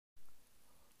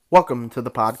Welcome to the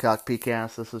Podcock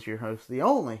Peacast. This is your host, the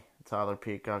only Tyler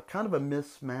Peacock. Kind of a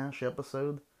mismatch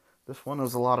episode. This one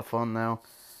was a lot of fun now.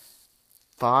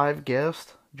 5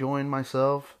 guests joined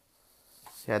myself.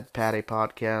 Had Patty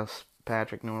Podcast,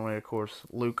 Patrick Norway, of course,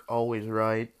 Luke Always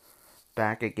Right,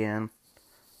 back again.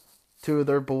 2 of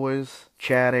their boys,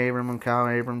 Chad Abram and Kyle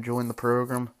Abram, joined the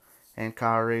program, and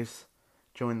Kyle Reese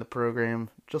joined the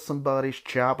program. Just some buddies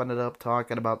chopping it up,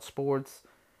 talking about sports.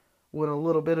 Went a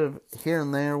little bit of here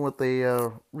and there with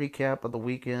the recap of the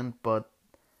weekend, but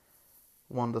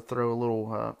wanted to throw a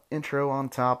little intro on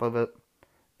top of it.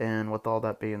 And with all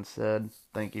that being said,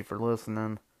 thank you for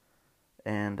listening,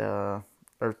 and or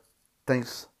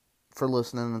thanks for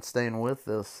listening and staying with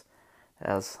us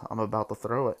as I'm about to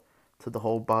throw it to the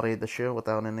whole body of the show.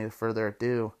 Without any further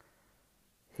ado,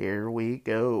 here we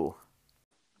go.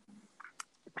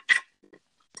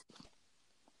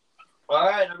 All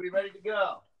right, are we ready to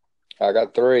go? I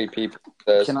got 3 people.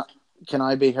 Can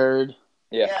I be heard?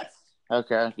 Yeah. Yes.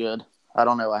 Okay, good. I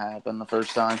don't know what happened the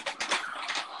first time.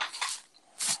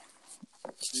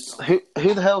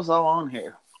 Who the hell's all on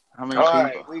here? How many All people?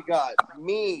 right, we got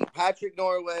me, Patrick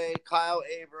Norway, Kyle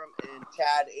Abram, and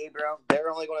Chad Abram. They're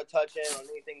only going to touch in on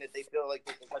anything that they feel like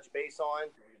they can touch base on,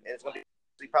 and it's going to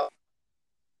be probably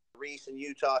Reese and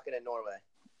you talking in Norway.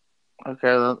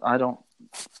 Okay, I don't.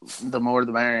 The more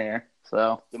the merrier.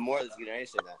 So. The more that's going to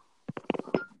say that.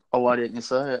 Oh, why didn't you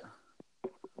say it?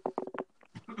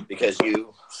 Because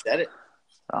you said it.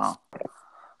 Oh.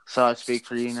 So I speak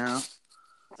for you now?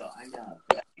 So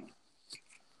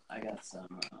I got some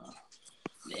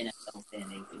NFL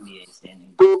standings, NBA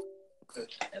standings.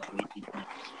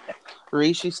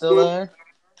 Reese, you still there?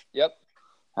 Yep.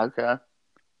 Okay.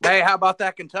 Hey, how about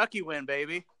that Kentucky win,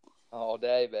 baby? All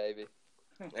day, baby.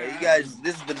 Now, you guys,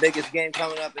 this is the biggest game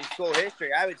coming up in school history.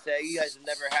 I would say you guys have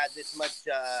never had this much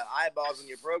eyeballs in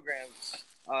your program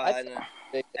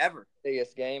ever.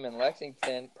 Biggest game in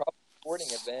Lexington, probably sporting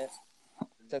event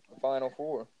since the Final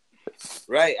Four.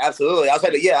 Right, absolutely.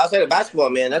 Outside of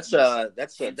basketball, man, that's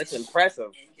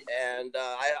impressive, and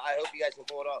I hope you guys can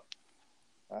pull it off.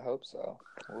 I hope so.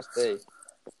 We'll see.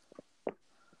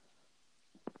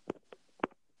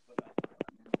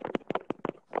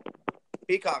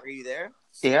 Peacock, are you there?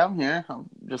 Yeah, I'm here. I'm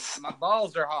just. My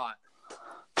balls are hot.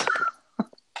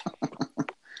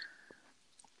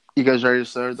 You guys ready to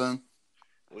start then?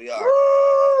 We are.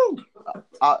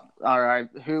 All right.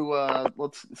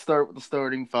 Let's start with the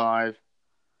starting 5.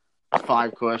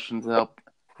 5 questions to help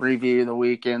review the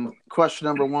weekend. Question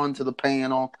number 1 to the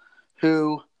panel: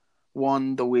 who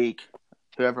won the week?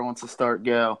 Whoever wants to start,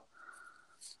 go.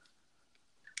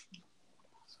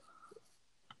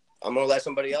 I'm gonna let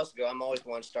somebody else go. I'm always the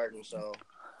one starting, so.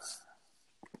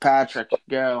 Patrick,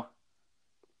 go.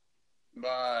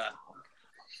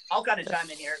 I'll kind of chime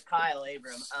in here. Kyle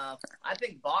Abram. I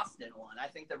think Boston won. I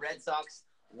think the Red Sox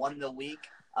won the week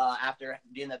after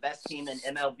being the best team in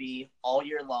MLB all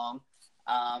year long,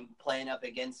 playing up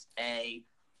against a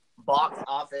box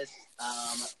office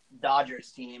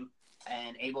Dodgers team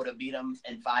and able to beat them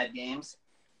in 5 games.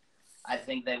 I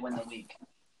think they win the week.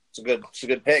 It's a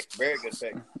good pick. Very good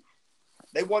pick.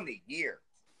 They won the year.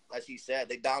 As he said,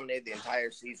 they dominated the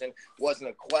entire season. Wasn't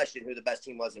a question who the best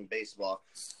team was in baseball.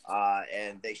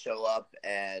 And they show up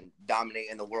and dominate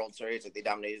in the World Series like they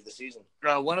dominated the season.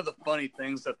 One of the funny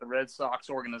things that the Red Sox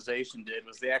organization did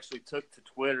was they actually took to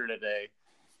Twitter today,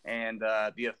 and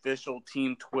the official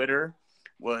team Twitter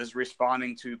was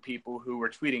responding to people who were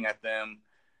tweeting at them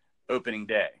opening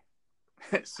day.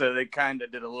 So they kind of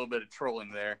did a little bit of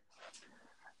trolling there.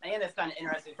 And it's kind of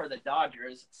interesting for the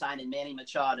Dodgers signing Manny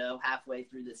Machado halfway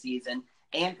through the season,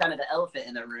 and kind of the elephant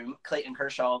in the room, Clayton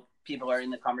Kershaw. People are in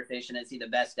the conversation, is he the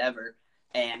best ever?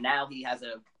 And now he has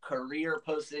a career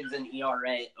postseason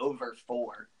ERA over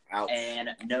 4. Ouch. And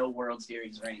no World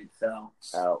Series ring. So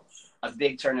Ouch. a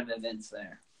big turn of events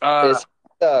there. Is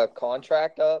the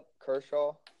contract up,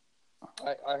 Kershaw?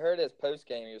 I heard his post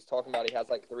game. He was talking about he has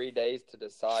like 3 days to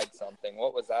decide something.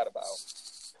 What was that about?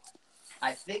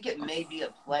 I think it may be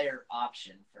a player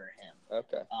option for him.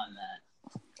 Okay. On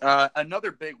that.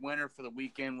 Another big winner for the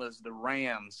weekend was the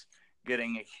Rams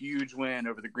getting a huge win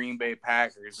over the Green Bay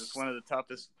Packers. It's one of the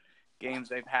toughest games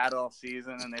they've had all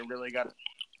season, and they really got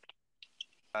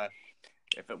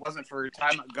if it wasn't for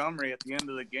Ty Montgomery at the end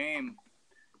of the game,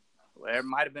 there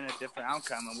might have been a different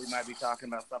outcome, and we might be talking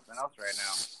about something else right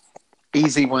now.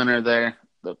 Easy winner there.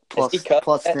 The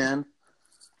plus 10.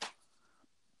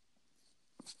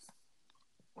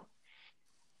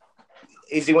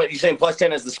 Easy win. You saying plus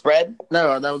 10 as the spread?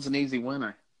 No, that was an easy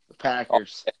winner. The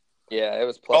Packers. Yeah, it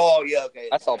was plus. Oh, yeah, okay.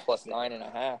 I saw plus 9.5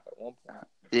 at one point.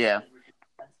 Yeah.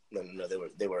 No.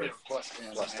 They were plus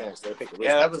plus 10. So they picked the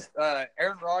Yeah, that was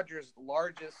Aaron Rodgers'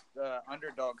 largest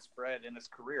underdog spread in his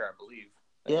career, I believe.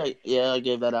 Yeah, I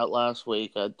gave that out last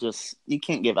week. You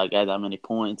can't give that guy that many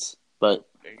points. But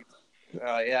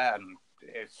yeah, and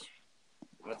it's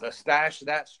with a stash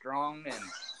that strong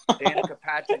and Danica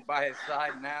Patrick by his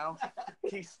side now,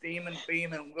 he's steaming,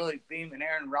 beaming, Willie beaming.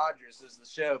 Aaron Rodgers is the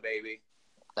show, baby.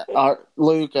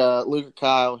 Luke or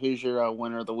Kyle, who's your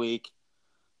winner of the week?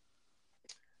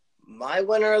 My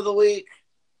winner of the week.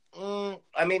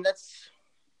 I mean, that's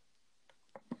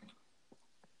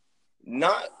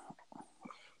not.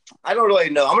 I don't really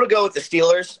know. I'm going to go with the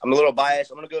Steelers. I'm a little biased.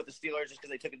 I'm going to go with the Steelers just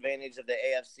because they took advantage of the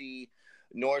AFC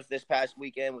North this past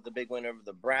weekend with the big win over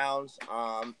the Browns.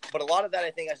 But a lot of that,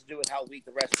 I think, has to do with how weak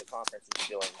the rest of the conference is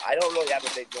doing. I don't really have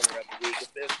a big winner of the week.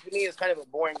 To me, it's kind of a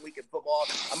boring week of football.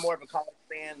 I'm more of a college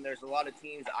fan. There's a lot of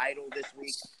teams idle this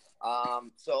week.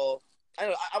 So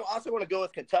I also want to go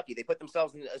with Kentucky. They put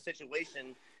themselves in a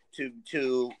situation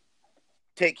to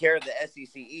take care of the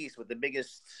SEC East with the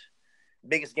biggest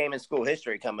game in school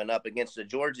history coming up against the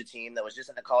Georgia team that was just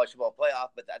in the college football playoff,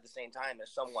 but at the same time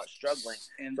is somewhat struggling.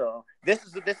 And so this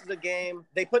is a game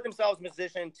they put themselves in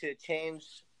position to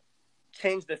change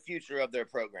the future of their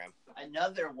program.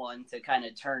 Another one to kind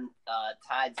of turn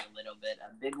tides a little bit.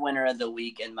 A big winner of the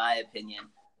week, in my opinion,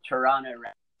 Toronto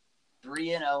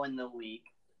 3-0 in the week.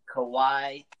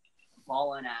 Kawhi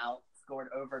balling out, scored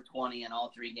over 20 in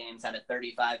all three games, had a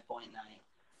 35-point night.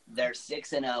 They're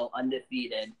 6-0,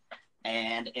 undefeated.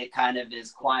 And it kind of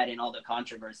is quieting all the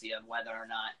controversy of whether or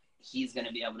not he's going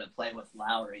to be able to play with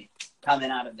Lowry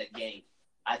coming out of the gate.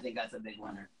 I think that's a big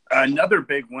winner. Another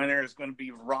big winner is going to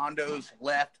be Rondo's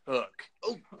left hook.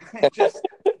 Oh, just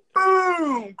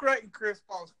boom, right in Chris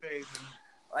Paul's face.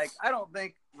 Like, I don't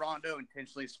think Rondo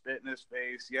intentionally spit in his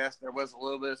face. Yes, there was a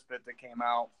little bit of spit that came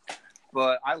out,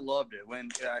 but I loved it. When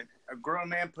a grown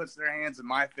man puts their hands in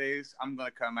my face, I'm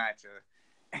going to come at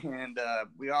you. And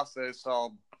we also saw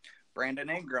Brandon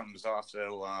Ingram's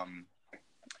also,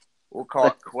 we'll call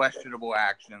it questionable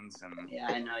actions. And yeah,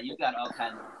 I know. You've got all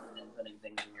kinds of putting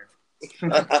things in your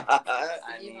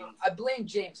I blame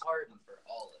James Harden for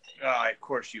all of it. Oh, of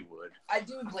course you would. I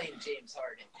do blame James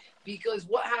Harden because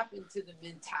what happened to the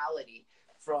mentality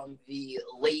from the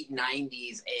late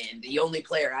 90s, and the only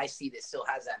player I see that still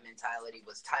has that mentality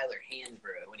was Tyler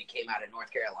Hansbrough when he came out of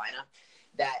North Carolina,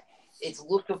 that it's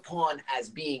looked upon as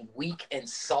being weak and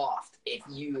soft if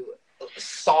you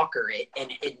soccer it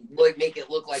and make it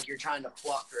look like you're trying to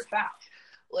flop for a foul.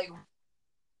 Like,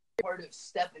 part of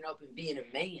stepping up and being a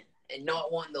man and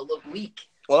not wanting to look weak.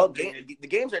 Well, the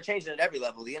games are changing at every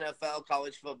level. The NFL,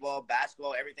 college football,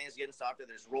 basketball, everything's getting softer.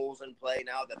 There's rules in play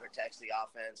now that protects the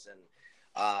offense, and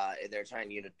they're trying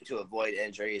to avoid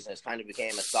injuries, and it's kind of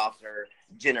became a softer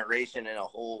generation in a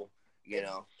whole,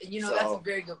 And that's a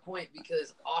very good point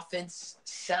because offense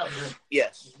sells.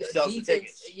 Yes. Sells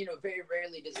defense, tickets. Very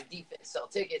rarely does a defense sell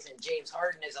tickets, and James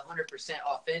Harden is 100%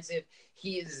 offensive.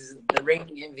 He is the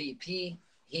reigning MVP.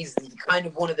 He's kind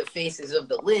of one of the faces of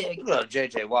the league. Well,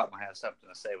 J.J. Watt might have something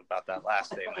to say about that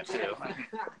last statement, too.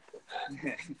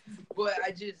 But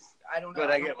I don't know.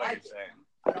 But I get what you're saying.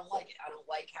 I don't like it. I don't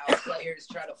like how players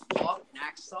try to flop and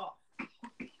act soft.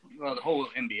 Well, the whole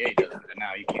NBA does it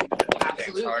now. You can't do that with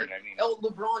Absolutely. James Harden.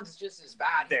 LeBron's just as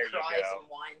bad. There he you cries go. and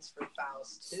whines for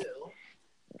fouls, too.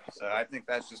 So I think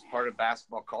that's just part of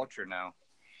basketball culture now.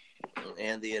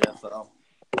 And the NFL.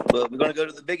 But we're going to go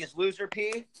to the biggest loser,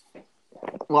 P.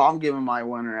 Well, I'm giving my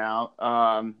winner out.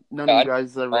 None of you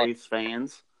guys are race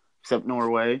fans, except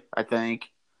Norway, I think.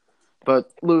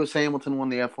 But Lewis Hamilton won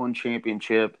the F1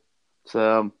 championship,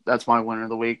 so that's my winner of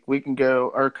the week. We can go.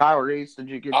 Or Kyle Reese, did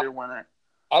you give your winner?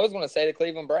 I was going to say the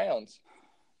Cleveland Browns.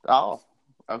 Oh,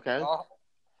 okay.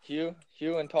 Hugh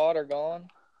and Todd are gone.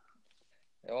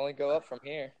 They only go up from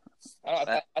here.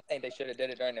 I think they should have did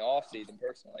it during the offseason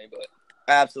personally, but.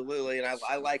 Absolutely, and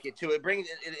I like it too.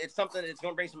 It's something. It's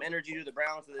going to bring some energy to the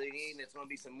Browns that they need, and it's going to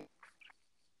be some.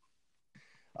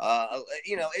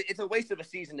 It's a waste of a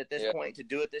season at this point to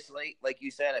do it this late. Like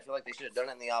you said, I feel like they should have done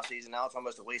it in the offseason. Now it's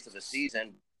almost a waste of a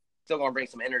season. Still going to bring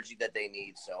some energy that they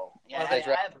need. So yeah, I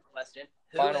have a question.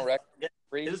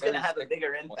 Who's going to have a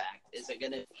bigger impact? Is it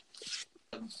going to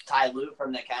Ty Lue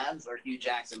from the Cavs or Hugh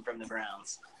Jackson from the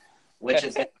Browns? Which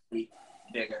is going to be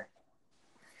bigger?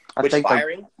 I think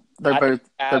firing?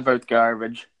 They're both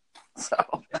garbage. So.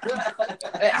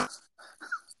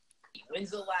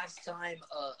 When's the last time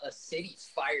a city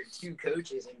fired two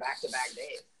coaches in back-to-back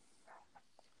days?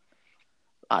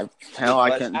 I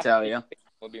couldn't tell you.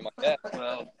 Would be my guess.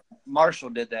 Well,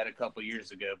 Marshall did that a couple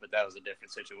years ago, but that was a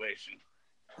different situation.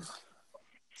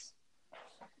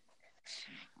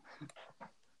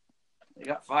 He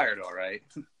got fired, all right.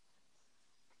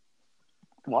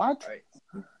 What? Right.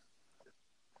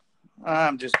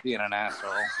 I'm just being an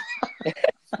asshole.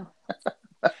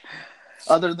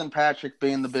 Other than Patrick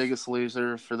being the biggest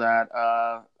loser for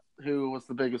that, who was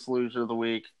the biggest loser of the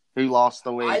week? Who lost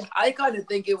the week? I kind of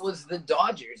think it was the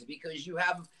Dodgers because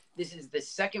this is the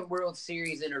second World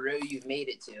Series in a row you've made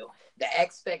it to. The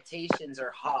expectations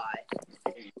are high.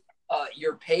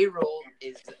 Your payroll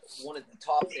is one of the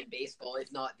tops in baseball,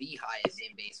 if not the highest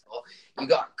in baseball. You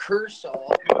got Kershaw,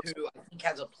 who I think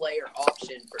has a player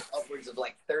option for upwards of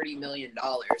like $30 million.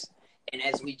 And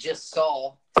as we just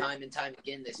saw time and time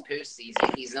again this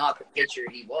postseason, he's not the pitcher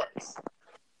he was.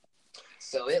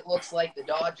 So it looks like the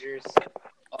Dodgers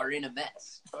are in a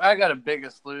mess. I got a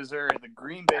biggest loser. The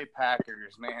Green Bay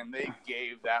Packers, man, they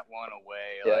gave that one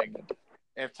away. Yeah. Like,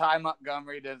 if Ty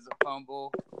Montgomery does a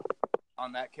fumble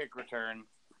on that kick return.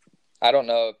 I don't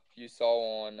know if you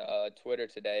saw on Twitter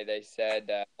today, they said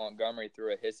that Montgomery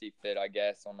threw a hissy fit, I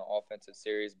guess, on the offensive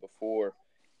series before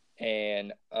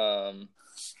and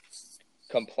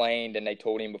complained, and they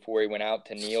told him before he went out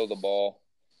to kneel the ball.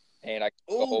 And the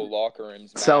whole locker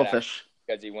room's mad Selfish.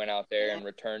 because he went out there and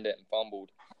returned it and fumbled.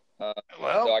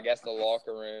 Well, So I guess the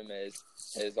locker room is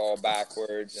all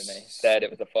backwards, and they said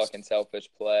it was a fucking selfish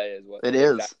play. Is what It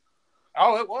is.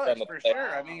 oh, it was From the for play-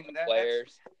 sure. I mean,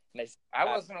 players. And they, I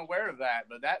wasn't aware of that,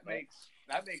 but that makes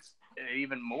it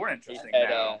even more he interesting said,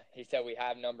 now. he said we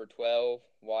have number 12.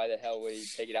 Why the hell would he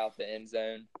take it out the end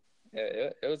zone?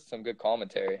 It was some good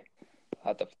commentary.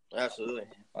 Absolutely.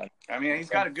 I mean, he's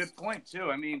got a good point too.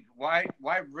 I mean, why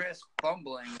risk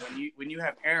fumbling when you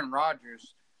have Aaron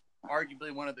Rodgers,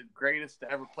 arguably one of the greatest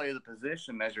to ever play the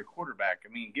position as your quarterback?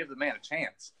 I mean, give the man a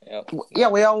chance. Yep. Yeah,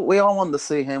 we all wanted to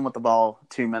see him with the ball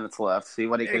 2 minutes left, see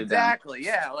what he could have done. Exactly.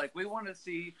 Yeah, like we want to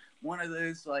see one of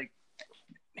those like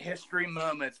history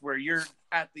moments where you're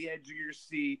at the edge of your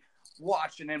seat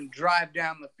watching him drive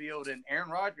down the field, and Aaron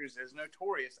Rodgers is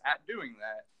notorious at doing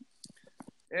that.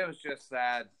 It was just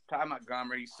sad. Ty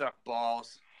Montgomery, you suck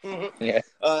balls. Yeah.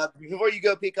 Before you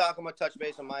go, Peacock, I'm going to touch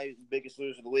base on my biggest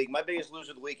loser of the week. My biggest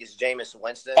loser of the week is Jameis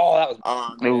Winston. Oh, that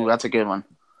was Ooh, that's a good one.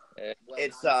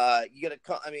 It's you got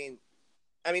to. I mean,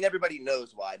 everybody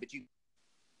knows why, but you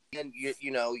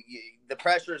know, the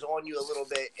pressure is on you a little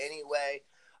bit anyway.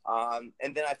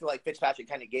 And then I feel like Fitzpatrick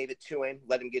kind of gave it to him,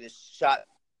 let him get his shot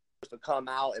to come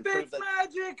out and prove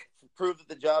that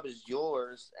the job is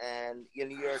yours. And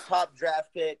you're a top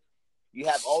draft pick. You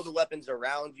have all the weapons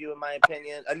around you, in my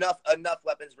opinion. Enough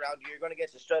weapons around you. You're going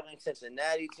against a struggling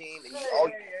Cincinnati team, and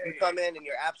you come in and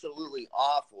you're absolutely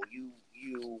awful.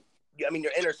 I mean,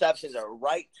 your interceptions are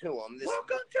right to him.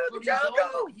 Welcome to the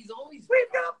jungle. He's always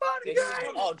We've got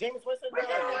bodyguards. Oh, Jameis Winston? No,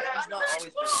 he's not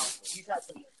always been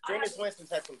awful. Jameis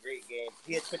Winston's had some great games.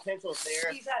 He has potential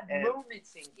there. He's had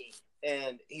moments in games.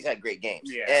 And he's had great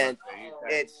games. Yeah, and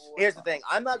here's the thing.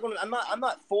 I'm not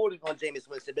forward on Jameis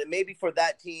Winston, but maybe for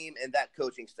that team and that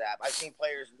coaching staff. I've seen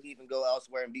players leave and go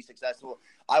elsewhere and be successful.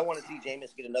 I want to see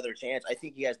Jameis get another chance. I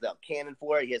think he has the cannon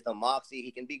for it. He has the moxie.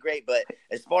 He can be great. But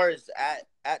as far as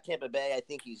at Tampa Bay, I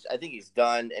think he's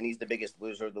done, and he's the biggest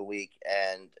loser of the week.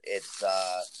 And it's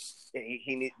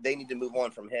they need to move on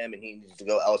from him, and he needs to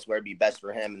go elsewhere, be best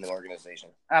for him and the organization.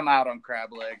 I'm out on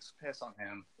crab legs. Piss on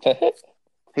him.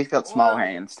 He's got small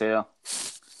hands, too.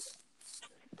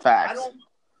 Facts.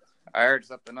 I heard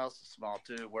something else is small,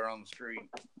 too. We're on the street.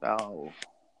 Oh,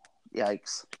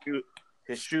 yikes.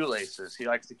 His shoelaces. He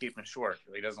likes to keep them short.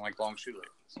 He doesn't like long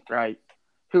shoelaces. Right.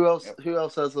 Who else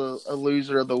has a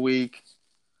loser of the week?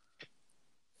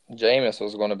 Jameis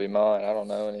was going to be mine. I don't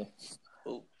know any.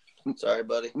 Sorry,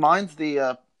 buddy. Mine's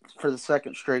for the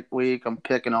second straight week, I'm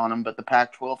picking on them, but the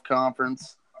Pac-12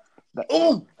 conference.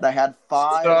 They had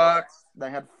five. Sucks. They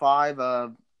had five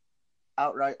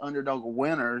outright underdog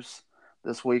winners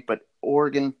this week, but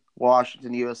Oregon,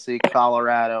 Washington, USC,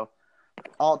 Colorado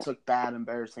all took bad,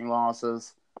 embarrassing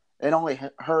losses. It only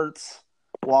hurts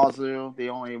Wazoo, the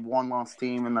only one-loss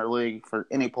team in their league, for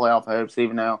any playoff hopes,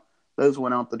 even though those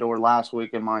went out the door last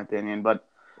week, in my opinion. But,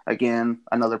 again,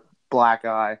 another black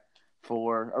eye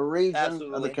for a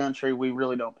region of the country we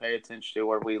really don't pay attention to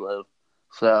where we live.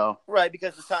 So right,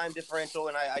 because the time differential,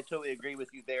 and I totally agree with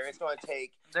you there. It's going to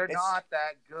take. They're not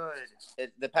that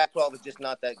good. The Pac-12 is just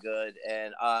not that good.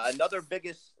 And another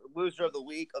biggest loser of the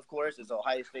week, of course, is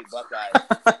Ohio State Buckeyes.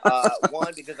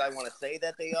 One, because I want to say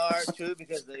that they are. Two,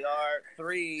 because they are.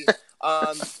 Three,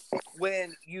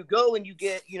 when you go and you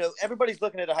get, everybody's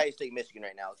looking at Ohio State, Michigan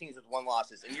right now, teams with one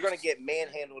losses, and you're going to get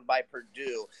manhandled by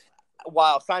Purdue.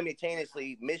 while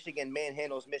simultaneously Michigan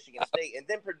manhandles Michigan State, and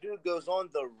then Purdue goes on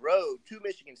the road to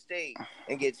Michigan State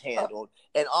and gets handled.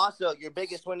 And also, your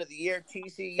biggest win of the year,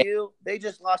 TCU, they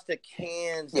just lost to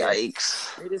Kansas.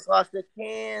 Yikes. They just lost to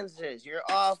Kansas. You're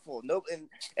awful. Nope. And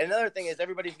another thing is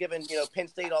everybody's giving Penn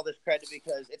State all this credit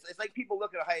because it's like people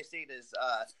look at Ohio State as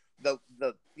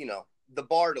the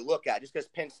bar to look at just because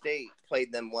Penn State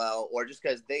played them well or just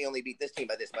because they only beat this team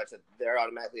by this much that they're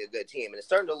automatically a good team. And it's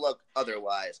starting to look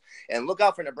otherwise. And look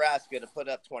out for Nebraska to put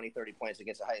up 20, 30 points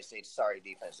against Ohio State's sorry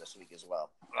defense this week as well.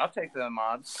 I'll take the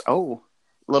odds. Oh,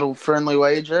 little friendly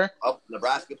wager. Oh,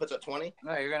 Nebraska puts up 20?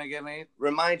 No, you're going to give me.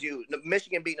 Remind you,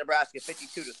 Michigan beat Nebraska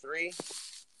 52-3.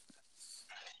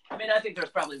 I mean, I think there's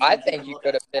probably. I think you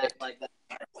could have picked like that.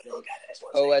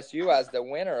 OSU as the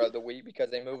winner of the week because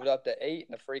they moved up to 8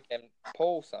 in the freaking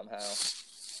poll somehow.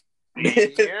 Yeah,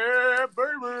 baby.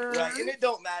 Right, and it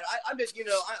don't matter. I'm just,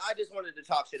 I just wanted to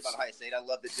talk shit about Ohio State. I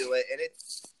love to do it, and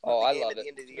it's I love at the it.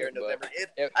 end of the year in November.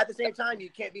 If- At the same time, you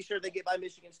can't be sure they get by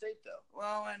Michigan State, though.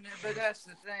 Well, but that's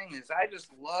the thing is I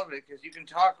just love it because you can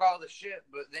talk all the shit,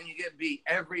 but then you get beat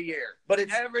every year. But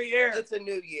it's every year. It's a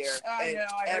new year, I and know.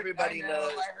 everybody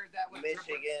knows I heard that with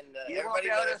Michigan. You Everybody won't be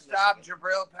able knows to stop Michigan.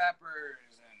 Jabril Peppers,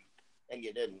 And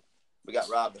you didn't. We got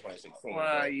robbed in 2016.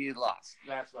 well, you lost.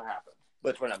 That's what happened.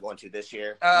 Which we're not going to this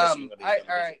year. All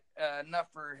right. Enough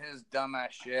for his dumbass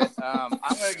shit. I'm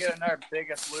going to get another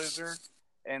biggest loser,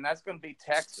 and that's going to be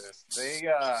Texas. They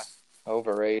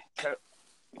Overrated.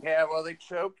 yeah, well, they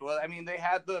choked. Well, I mean, they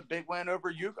had the big win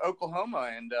over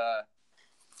Oklahoma, and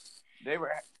they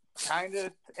were kind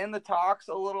of in the talks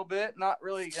a little bit, not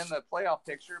really in the playoff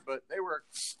picture, but they were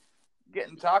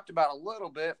getting talked about a little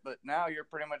bit. But now you're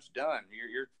pretty much done.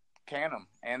 You're can them,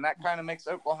 and that kind of makes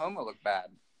Oklahoma look bad.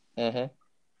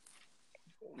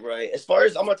 Mm-hmm. Right. As far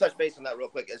as I'm gonna touch base on that real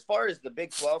quick. As far as the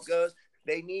Big 12 goes,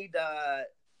 I think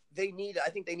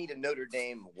they need a Notre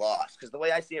Dame loss because the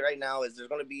way I see it right now is there's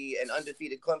going to be an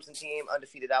undefeated Clemson team,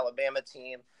 undefeated Alabama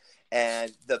team,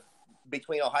 and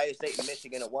between Ohio State and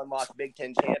Michigan, a one-loss Big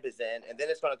Ten champ is in, and then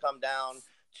it's going to come down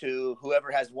to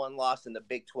whoever has one loss in the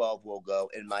Big 12 will go,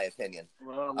 in my opinion.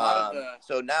 Well,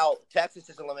 So now Texas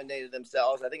has eliminated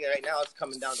themselves. I think right now it's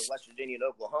coming down to West Virginia and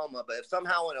Oklahoma. But if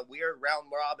somehow in a weird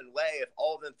round-robin way, if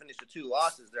all of them finish with 2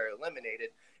 losses, they're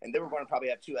eliminated. And then we're going to probably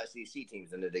have 2 SEC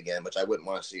teams in it again, which I wouldn't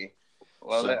want to see.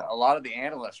 well, a lot of the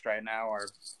analysts right now are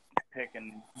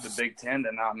picking the Big Ten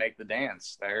to not make the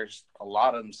dance. There's a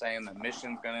lot of them saying that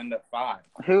Michigan's going to end up 5.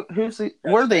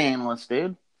 We're the analysts,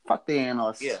 dude. Fuck the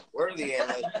analysts. Yeah, we're the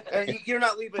analysts. And you're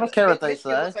not leaving. I don't care what they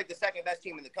Michigan say. looks like the second best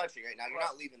team in the country right now. You're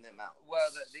not leaving them out. Well,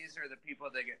 these are the people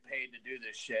that get paid to do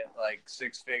this shit, like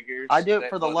 6 figures. I do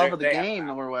it for the love of the game,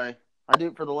 Norway. I do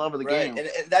it for the love of the game. And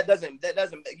that doesn't.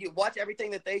 You watch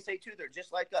everything that they say too. They're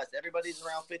just like us. Everybody's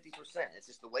around 50%. It's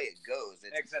just the way it goes.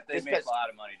 Except they make a lot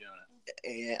of money doing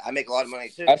it. Yeah, I make a lot of money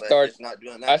too. I but just not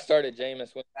doing that. I started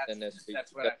Jameis Winston this week.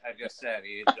 That's what I just said.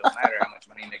 It doesn't matter how much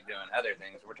money you make doing other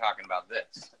things. We're talking about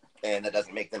this. And that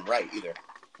doesn't make them right either.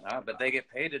 But they get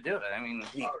paid to do it. I mean,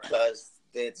 Because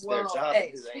it's their job.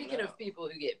 Hey, speaking of people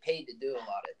who get paid to do a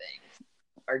lot of things,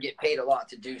 or get paid a lot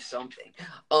to do something,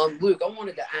 Luke, I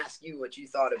wanted to ask you what you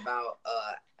thought about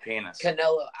penis.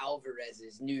 Canelo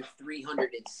Alvarez's new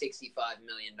 $365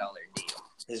 million deal.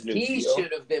 His new He deal.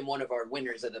 should have been one of our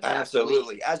winners of the past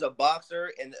Absolutely. week. As a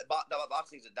boxer, and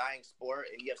boxing is a dying sport,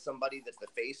 and you have somebody that's the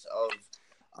face of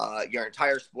your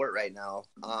entire sport right now,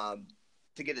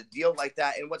 to get a deal like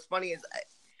that. And what's funny is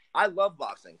I love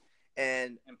boxing.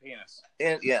 And penis.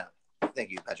 And yeah, thank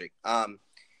you, Patrick.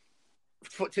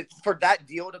 For that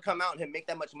deal to come out and him make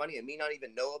that much money and me not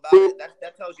even know about it,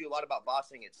 that tells you a lot about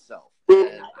boxing itself.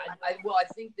 And I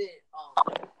think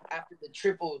that after the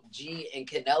Triple G and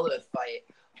Canelo fight,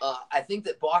 I think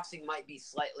that boxing might be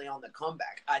slightly on the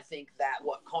comeback. I think that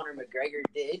what Conor McGregor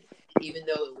did, even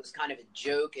though it was kind of a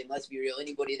joke, and let's be real,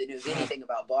 anybody that knows anything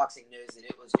about boxing knows that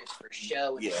it was just for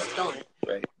show and a stunt.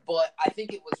 Right. But I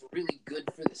think it was really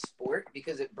good for the sport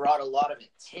because it brought a lot of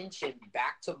attention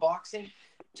back to boxing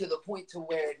to the point to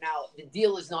where now the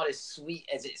deal is not as sweet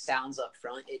as it sounds up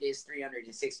front. It is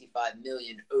 $365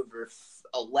 million over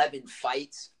 11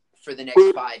 fights for the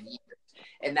next 5 years.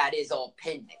 And that is all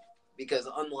pending because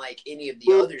unlike any of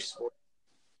the other sports,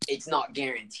 it's not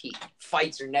guaranteed.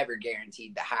 Fights are never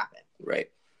guaranteed to happen. right.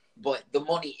 But the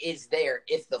money is there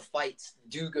if the fights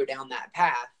do go down that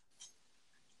path.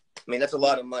 I mean, that's a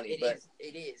lot of money, but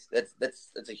It is.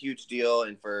 that's a huge deal.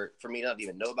 And for me not to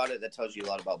even know about it, that tells you a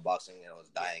lot about boxing. It's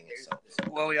dying itself.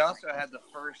 Well, we also had the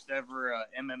first ever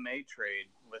MMA trade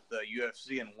with the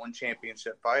UFC and one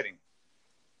championship fighting.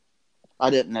 I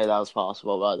didn't know that was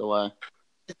possible, by the way.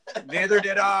 Neither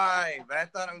did I, but I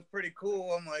thought it was pretty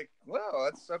cool. I'm like, well,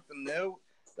 that's something new.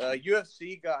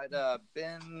 UFC got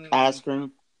Ben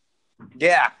Askren.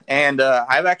 Yeah, and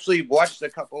I've actually watched a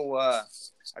couple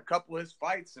of his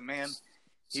fights, and man,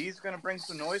 he's going to bring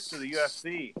some noise to the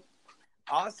UFC.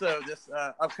 Also, this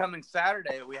upcoming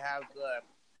Saturday, we have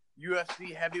the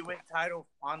UFC heavyweight title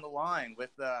on the line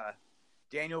with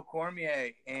Daniel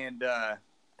Cormier and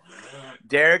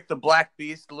Derek the Black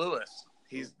Beast Lewis.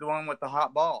 He's the one with the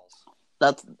hot balls.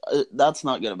 That's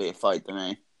not going to be a fight to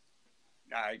me.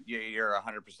 You're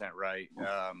 100% right.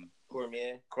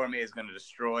 Cormier is going to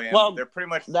destroy him. Well, they're pretty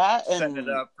much setting it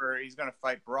up for he's going to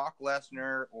fight Brock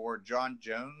Lesnar or John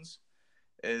Jones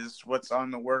is what's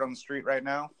on the word on the street right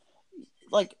now.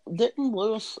 Like, didn't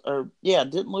Lewis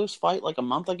fight like a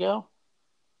month ago?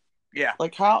 Yeah.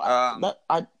 Like how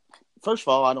first of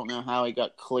all, I don't know how he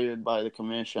got cleared by the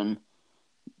commission.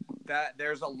 That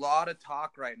there's a lot of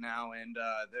talk right now, and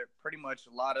there pretty much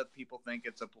a lot of people think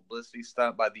it's a publicity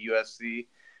stunt by the UFC,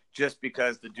 just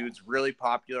because the dude's really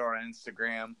popular on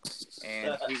Instagram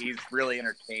and he's really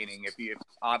entertaining. If you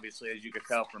obviously, as you could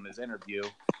tell from his interview,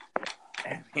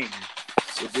 I mean,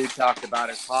 the dude talked about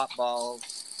his hot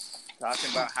balls,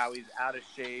 talking about how he's out of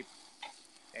shape,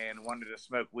 and wanted to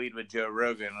smoke weed with Joe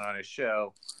Rogan on his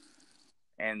show,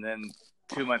 and then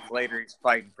 2 months later, he's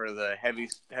fighting for the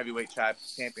heavyweight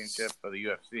championship for the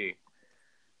UFC.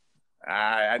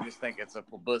 I just think it's a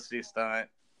publicity stunt,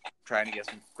 trying to get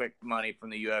some quick money from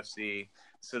the UFC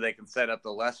so they can set up the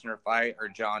Lesnar fight or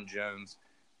John Jones.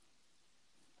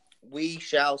 We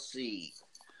shall see.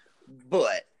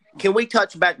 But can we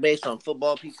touch back base on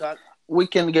football, Peacock? We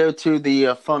can go to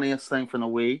the funniest thing from the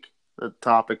week, the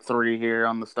topic 3 here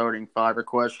on the starting 5 or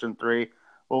question 3.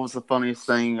 What was the funniest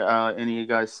thing any of you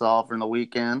guys saw from the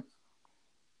weekend?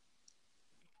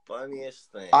 Funniest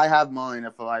thing. I have mine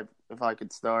if I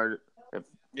could start.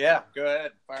 Yeah, go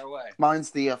ahead. Fire away.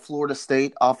 Mine's the Florida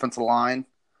State offensive line.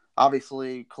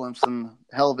 Obviously, Clemson,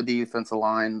 hell of a defensive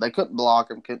line. They couldn't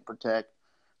block him, couldn't protect.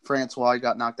 Francois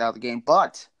got knocked out of the game.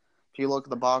 But if you look at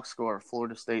the box score,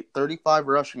 Florida State, 35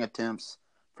 rushing attempts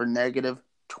for negative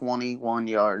 21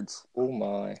 yards. Oh,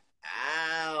 my.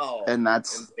 Ow. And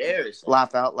that's embarrassing.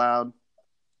 Laugh out loud.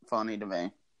 Funny to me.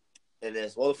 It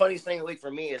is. Well, the funniest thing of the week for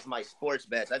me is my sports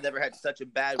bets. I've never had such a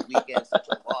bad weekend, such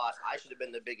a loss. I should have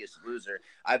been the biggest loser.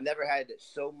 I've never had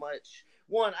so much.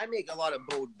 One, I make a lot of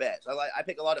bold bets. I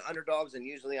pick a lot of underdogs, and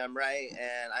usually I'm right.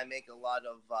 And I make a lot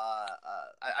of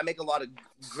I make a lot of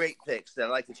great picks that I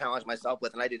like to challenge myself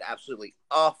with. And I did absolutely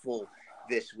awful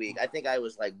this week. I think I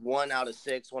was like 1 out of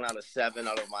 6, 1 out of 7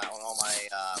 out of all my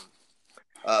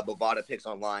Bovada picks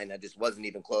online. That just wasn't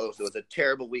even close. It was a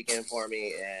terrible weekend for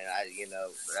me, and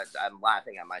I'm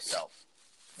laughing at myself.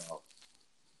 So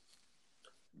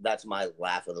that's my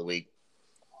laugh of the week.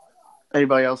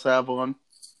 Anybody else have one?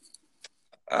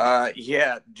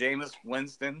 Yeah, Jameis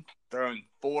Winston throwing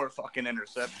 4 fucking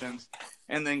interceptions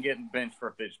and then getting benched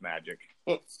for Fitzmagic.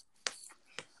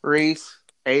 Reese,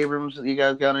 Abrams, you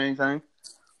guys got anything?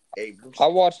 Abrams. I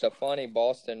watched a funny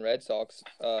Boston Red Sox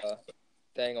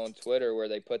thing on Twitter where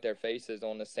they put their faces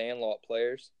on the Sandlot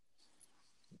players.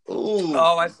 Ooh.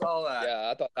 Oh, I saw that.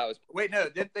 Yeah, I thought that was. Wait, no,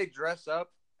 didn't they dress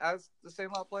up as the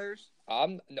Sandlot players?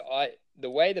 The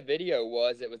way the video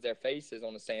was, it was their faces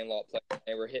on the Sandlot players.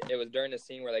 They were hit. It was during the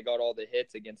scene where they got all the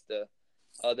hits against the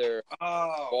other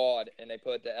squad, and they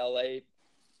put the LA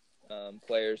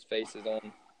players' faces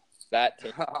on that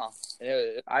team.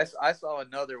 And I saw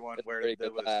another one where pretty it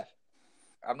good was. laugh.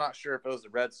 I'm not sure if it was the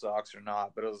Red Sox or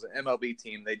not, but it was an MLB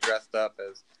team. They dressed up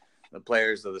as the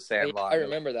players of the Sandlot. I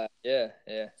remember that. Yeah.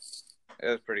 It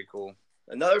was pretty cool.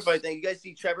 Another funny thing, you guys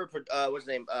see Trevor, what's his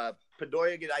name?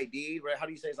 Pedroia get ID'd, right? How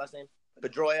do you say his last name?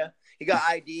 Pedroia. He got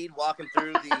ID'd walking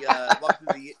through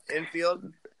the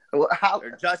infield. How Or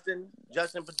Justin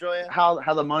Pedroia.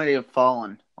 how the mighty have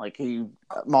fallen? Like he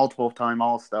multiple time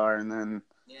All-Star, and then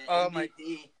Oh my!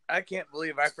 I can't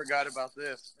believe I forgot about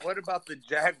this. What about the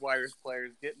Jaguars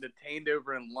players getting detained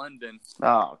over in London?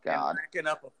 oh god, And racking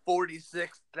up a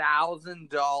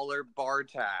 $46,000 bar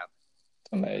tab.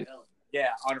 Amazing. Yeah,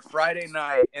 on a Friday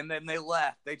night, and then they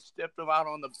left. They stepped them out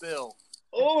on the bill.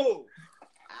 Oh,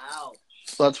 ouch.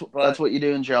 that's what you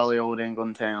do in jolly old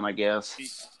England town, I guess.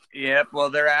 Yep. Well,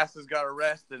 their asses got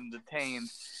arrested and detained,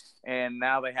 and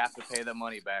now they have to pay the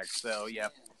money back. So, yeah,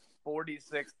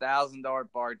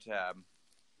 $46,000 bar tab.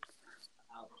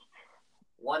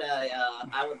 What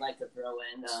I would like to throw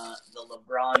in the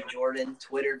LeBron Jordan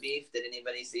Twitter beef. Did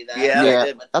anybody see that? Yeah.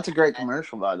 Yeah, that's a great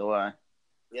commercial, by the way.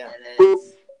 Yeah. And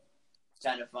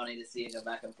kind of funny to see it go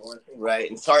back and forth. Right,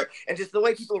 and just the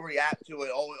way people react to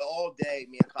it all day.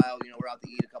 Me and Kyle, we're out to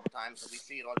eat a couple times, so we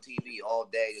see it on TV all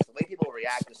day. Just the way people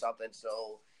react to something.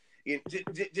 So,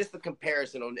 just the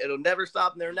comparison, it'll never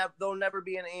stop, and there'll never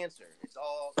be an answer. It's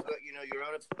all your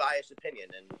own biased opinion,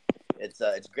 and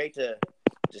it's great to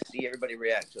just see everybody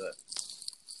react to it.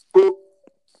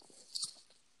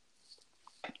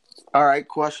 All right,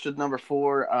 question number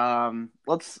 4.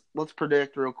 Let's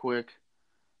predict real quick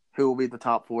who will be the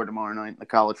top 4 tomorrow night in the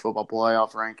college football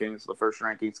playoff rankings. The first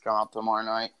rankings come out tomorrow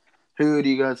night. Who do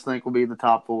you guys think will be the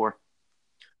top 4?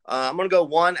 I'm going to go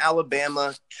 1,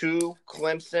 Alabama, 2,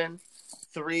 Clemson,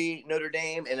 3, Notre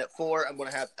Dame, and at 4, I'm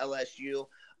going to have LSU.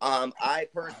 I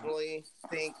personally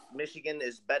think Michigan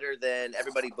is better than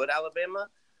everybody but Alabama,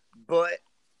 but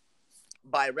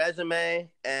by resume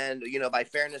and, by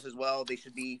fairness as well, they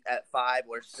should be at 5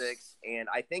 or 6. And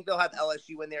I think they'll have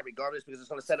LSU in there regardless because it's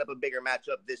going to set up a bigger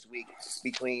matchup this week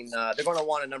between they're going to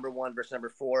want a number 1 versus number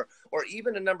 4 or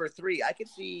even a number 3. I could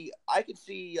see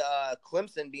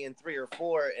Clemson being 3 or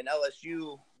 4 and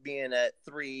LSU being at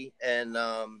 3. And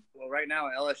well, right now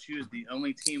LSU is the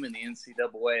only team in the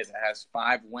NCAA that has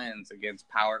 5 wins against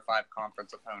Power 5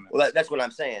 conference opponents. Well, that's what I'm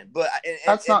saying. But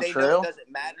that's not they true. know it doesn't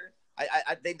matter.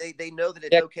 They know that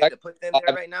it's okay to put them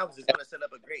there right now because it's going to set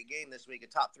up a great game this week, a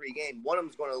top 3 game. One of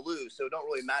them's going to lose, so it don't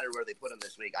really matter where they put them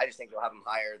this week. I just think they'll have them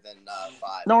higher than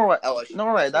 5.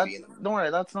 Norway,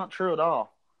 that's not true at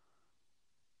all.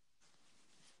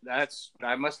 I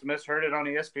must have misheard it on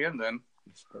ESPN then.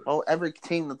 Oh, every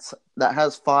team that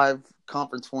has 5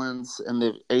 conference wins in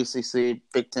the ACC,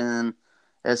 Big 10,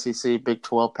 SEC, Big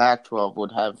 12, Pac-12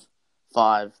 would have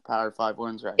 5 Power 5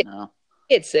 wins right now.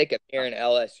 Get sick of hearing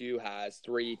LSU has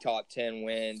 3 top 10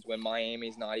 wins when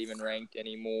Miami's not even ranked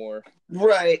anymore.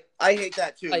 Right, I hate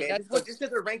that too, like, man. Just because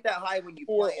they're ranked that high when you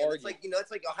play, it's like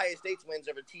it's like Ohio State's wins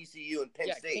over TCU and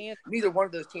Penn State. Neither one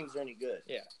of those teams are any good.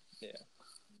 Yeah,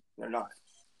 they're not.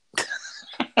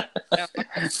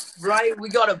 Right, we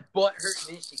got a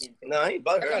butthurt Michigan. No, I ain't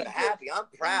butthurt. I'm happy. I'm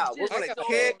proud. We're going to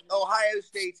kick Ohio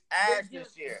State's ass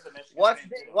this year. Watch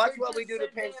what we do to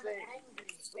Penn State.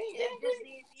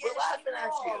 We're laughing at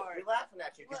you. We're laughing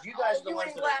at you because you guys are the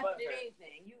ones that are butthurt.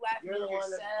 You laughing You're the at one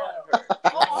yourself. that's butthurt. I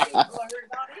ain't butthurt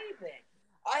about anything.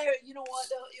 You know what,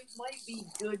 though? It might be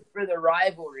good for the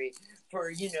rivalry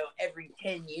for, every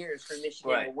 10 years for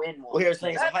Michigan to win one. Well, here's the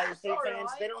thing. Ohio State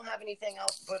fans, they don't have anything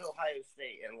else but Ohio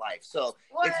State in life. So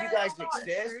if you guys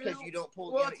exist because you don't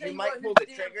pull, you might pull the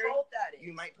trigger.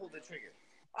 You might pull the trigger.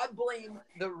 I blame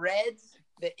the Reds,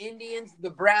 the Indians, the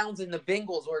Browns, and the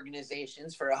Bengals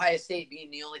organizations for Ohio State being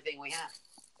the only thing we have.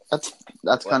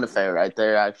 That's kind of fair right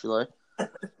there, actually. Well,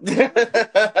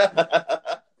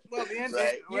 the Indians,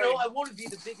 I want to be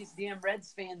the biggest damn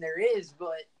Reds fan there is,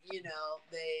 but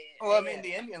they. Well, I mean,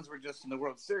 the Indians were just in the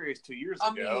World Series 2 years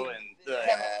ago, and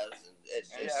it's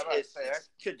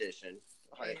tradition.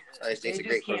 Ohio State's a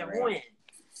great can't win.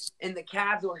 And the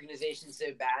Cavs organization's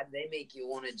so bad, they make you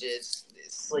want to just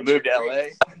move to LA.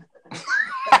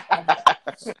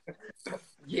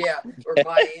 Yeah, or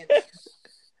Miami.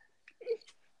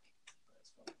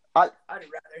 I'd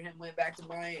rather him went back to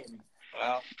Miami.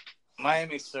 Well,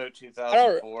 Miami's so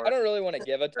 2004. I don't really want to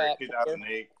give a top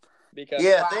 2008. Because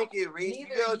thank you, Reese. You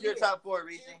go with your top 4,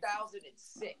 Reese.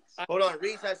 2006. Hold on,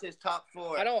 Reese has his top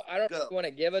 4. I don't want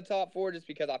to give a top 4 just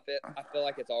because I feel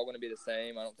like it's all going to be the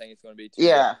same. I don't think it's going to be too.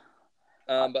 Yeah.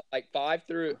 But like 5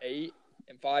 through 8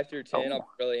 and 5 through 10, I'm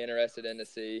really interested in to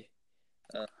see.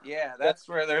 Yeah, that's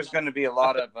where there's going to be a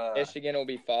lot of. Michigan will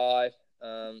be 5.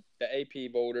 The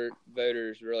AP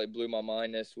voters really blew my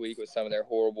mind this week with some of their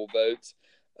horrible votes.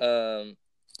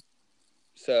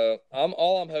 So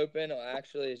all I'm hoping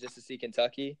actually is just to see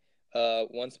Kentucky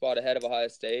 1 spot ahead of Ohio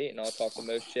State, and I'll talk the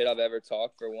most shit I've ever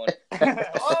talked for one.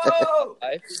 Oh,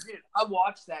 I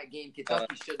watched that game.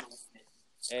 Kentucky shouldn't have won it.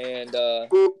 And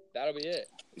that'll be it.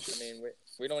 I mean,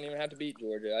 we don't even have to beat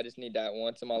Georgia. I just need that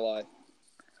once in my life.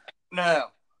 No.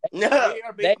 We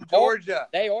are beating Georgia.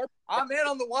 They are. I'm in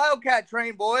on the Wildcat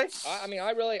train, boy.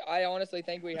 I honestly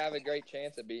think we have a great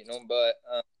chance of beating them, but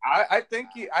I think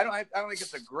I don't think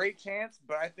it's a great chance,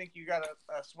 but I think you got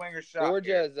a swinger shot.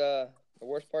 Georgia is the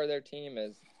worst part of their team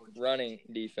is running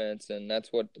defense, and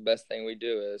that's what the best thing we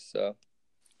do is. So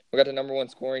we got the number 1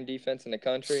 scoring defense in the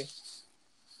country.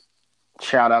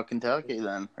 Shout out Kentucky,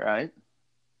 then, right?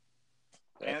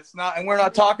 And we're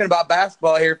not talking about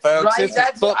basketball here, folks. Right, it's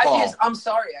football. I'm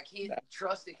sorry, I can't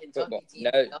trust the Kentucky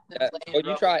team. Well,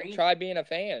 you try being a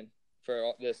fan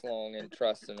for this long and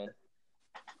trusting them.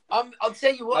 I'll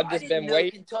tell you what. I've been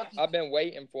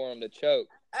waiting for them to choke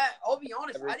I'll be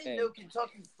honest. I didn't know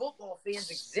Kentucky football fans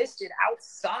existed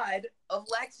outside of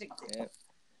Lexington. Yeah.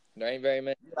 There ain't very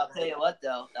many. I'll tell you what,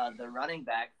 though, the running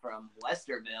back from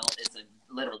Westerville is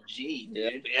a little G,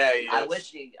 dude. Yeah, I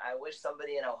wish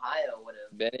somebody in Ohio would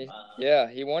have. Benny. Yeah,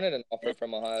 he wanted an offer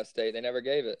from Ohio State. They never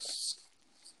gave it.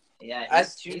 Yeah,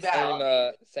 that's too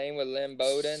bad. Same with Lynn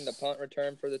Bowden, the punt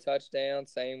return for the touchdown.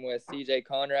 Same with C.J.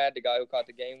 Conrad, the guy who caught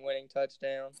the game-winning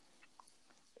touchdown.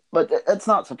 But it's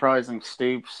not surprising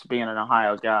Stoops, being an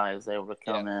Ohio guy, is able to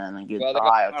come in and get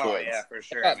Ohio kids. Oh, yeah, for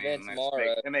sure. Vince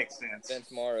Morrow. It makes sense.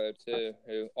 Vince Morrow, too,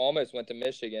 who almost went to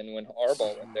Michigan when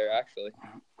Harbaugh went there, actually.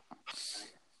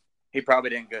 He probably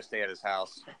didn't go stay at his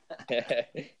house.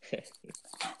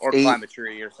 Or climb a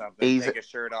tree or something. Take his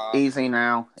shirt off. Easy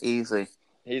now. Easy.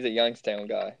 He's a Youngstown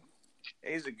guy.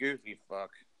 He's a goofy fuck.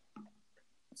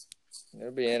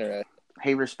 It'll be interesting.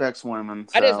 He respects women,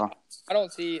 so. I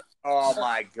don't see. Oh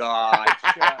my God!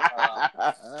 Shut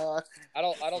up. I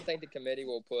don't think the committee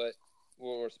will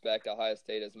respect Ohio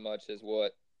State as much as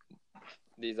what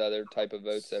these other type of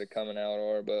votes that are coming out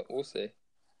are, but we'll see.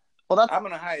 Well, I'm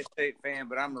an Ohio State fan,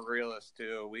 but I'm a realist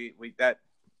too. We that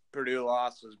Purdue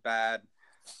loss was bad.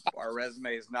 Our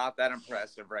resume is not that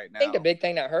impressive right now. I think the big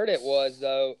thing that hurt it was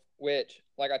though, which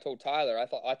like I told Tyler, I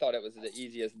thought it was the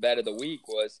easiest bet of the week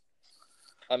was.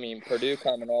 I mean, Purdue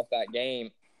coming off that game,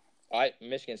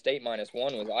 Michigan State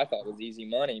 -1 I thought was easy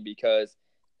money because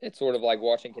it's sort of like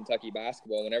watching Kentucky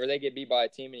basketball. Whenever they get beat by a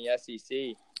team in the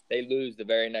SEC, they lose the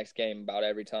very next game about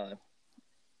every time.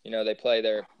 You know, they play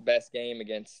their best game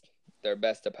against their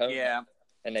best opponent,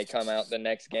 and they come out the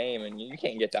next game, and you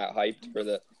can't get that hyped for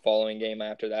the following game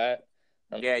after that.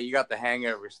 Yeah, you got the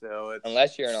hangover still.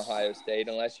 Unless you're in Ohio State,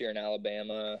 unless you're in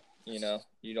Alabama, you know,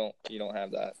 you don't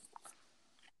have that.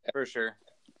 For sure.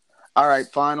 All right,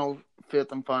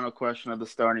 fifth and final question of the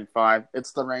starting five.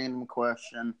 It's the random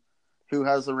question. Who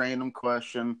has a random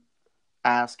question?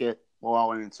 Ask it. We'll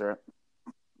all answer it.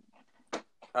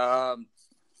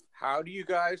 How do you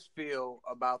guys feel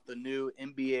about the new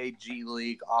NBA G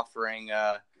League offering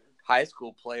high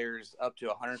school players up to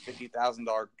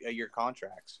 $150,000 a year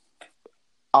contracts?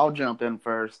 I'll jump in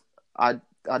first. I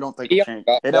don't think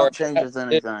it don't changes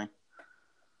anything.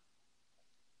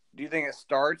 Do you think it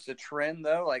starts a trend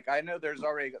though? Like I know they're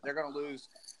going to lose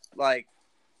like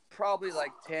probably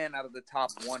like 10 out of the top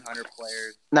 100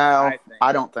 players. No,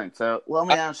 I don't think so. Let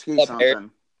me ask you something.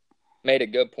 Made a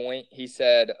good point. He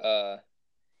said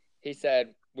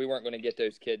we weren't going to get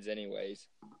those kids anyways,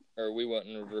 or we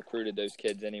wouldn't have recruited those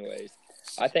kids anyways.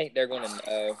 I think they're going to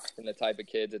know from the type of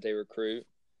kids that they recruit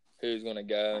who's going to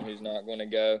go and who's not going to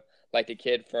go. Like the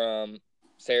kid from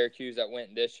Syracuse that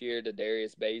went this year, to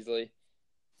Darius Baisley.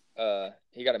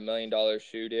 He got $1 million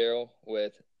shoe deal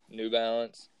with New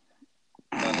Balance.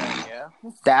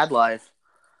 Dad life.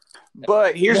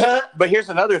 But here's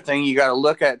another thing you got to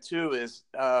look at too is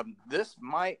this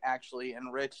might actually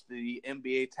enrich the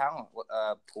NBA talent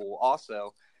pool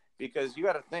also, because you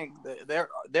got to think that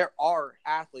there are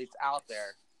athletes out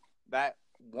there that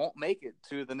won't make it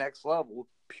to the next level.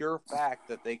 Pure fact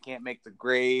that they can't make the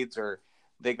grades or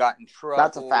they got in trouble.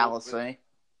 That's a fallacy.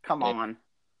 Come on.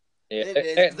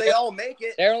 Yeah. They all make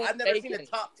it. I've never seen a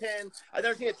top 10. I've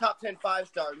never seen a top 10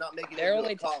 5-star not making it. They're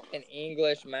only taking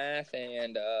English, math,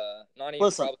 and not even.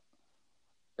 Listen,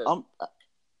 go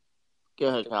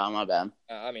ahead, Kyle. My bad.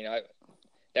 I mean,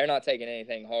 they're not taking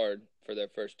anything hard for their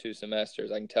first 2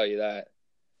 semesters. I can tell you that.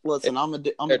 Listen, I'm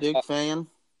a Duke fan,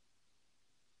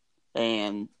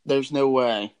 and there's no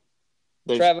way.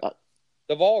 Trevor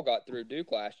Duvall got through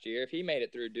Duke last year. If he made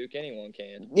it through Duke, anyone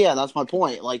can. Yeah, that's my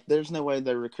point. Like, there's no way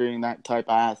they're recruiting that type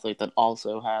of athlete that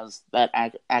also has that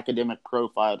academic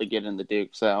profile to get into Duke.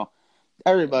 So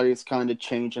everybody's kind of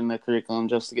changing the curriculum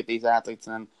just to get these athletes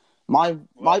in. My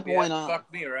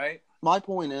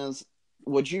point is,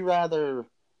 would you rather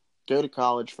go to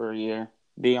college for a year,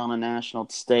 be on a national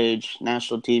stage,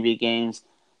 national TV games,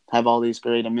 have all these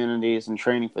great amenities and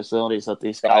training facilities that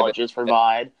these colleges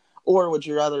provide? Or would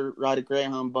you rather ride a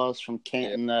Greyhound bus from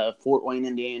Canton to Fort Wayne,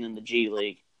 Indiana in the G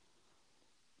League?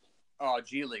 Oh,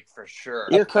 G League for sure.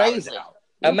 You're crazy.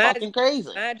 You're fucking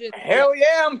crazy. Hell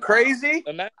yeah, I'm crazy.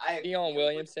 Imagine Dion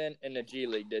Williamson in the G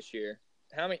League this year.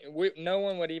 No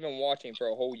one would even watch him for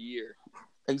a whole year.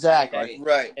 Exactly.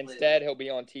 Right. Instead, he'll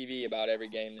be on TV about every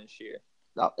game this year.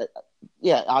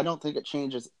 Yeah, I don't think it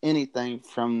changes anything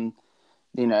from –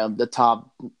 the top,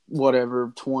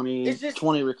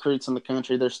 20 recruits in the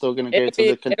country. They're still going to go to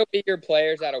it'll be your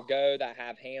players that'll go that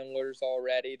have handlers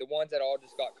already. The ones that all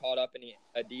just got caught up in the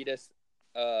Adidas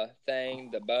thing,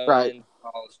 the Bowens, right.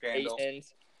 All the scandals.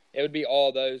 Aitons. It would be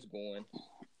all those going.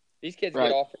 These kids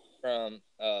get offered from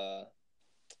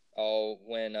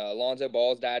when Lonzo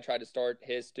Ball's dad tried to start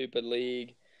his stupid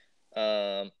league,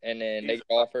 and then they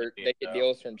get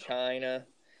deals from China.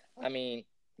 I mean,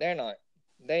 they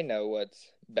know what's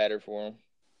better for them.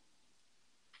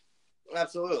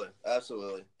 Absolutely.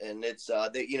 And it's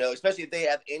especially if they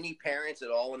have any parents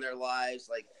at all in their lives,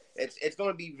 like it's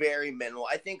going to be very minimal.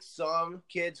 I think some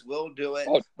kids will do it,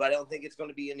 but I don't think it's going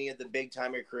to be any of the big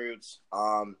time recruits.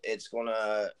 It's going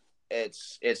to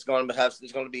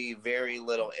be very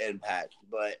little impact,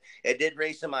 but it did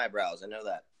raise some eyebrows. I know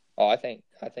that. Oh, I think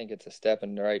it's a step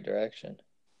in the right direction.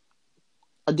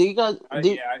 Do you guys? I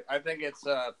think it's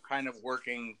kind of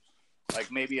working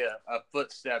like maybe a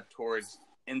footstep towards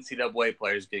NCAA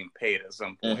players getting paid at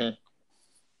some point. Mm-hmm.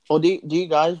 Well, do you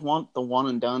guys want the one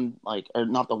and done, or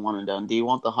not the one and done? Do you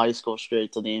want the high school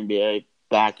straight to the NBA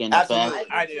back in Absolutely.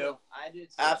 effect? I do.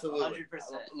 Absolutely. 100%.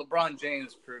 LeBron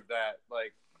James proved that.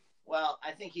 Like, well, I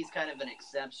think he's kind of an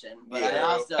exception, but Yeah. I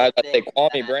also I think think Kwame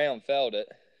that- Brown failed it.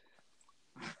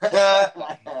 but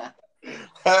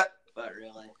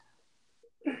really,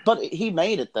 But he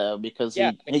made it though because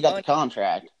Yeah, he got the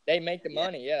contract. They make the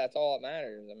money. Yeah, that's all that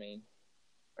matters. I mean,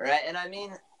 right? And I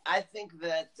mean, I think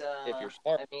that if you're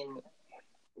smart. I mean,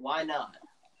 why not?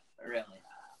 Really?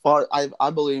 Well, I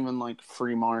believe in like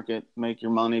free market, make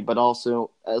your money, but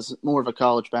also as more of a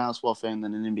college basketball fan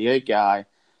than an NBA guy,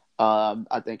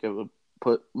 I think it would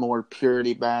put more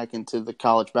purity back into the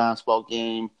college basketball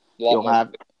game. You'll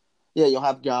have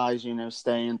guys,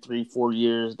 staying 3-4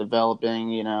 years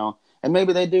developing, and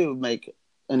maybe they do make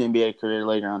an NBA career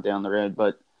later on down the road.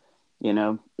 But,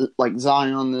 like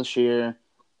Zion this year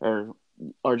or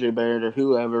RJ Barrett or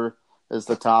whoever is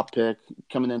the top pick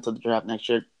coming into the draft next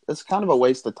year, it's kind of a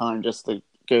waste of time just to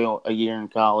go a year in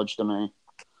college to me.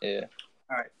 Yeah.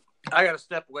 all right, I got to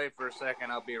step away for a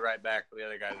second. I'll be right back. The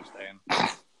other guys are staying.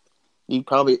 You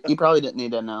probably didn't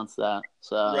need to announce that.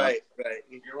 So Right.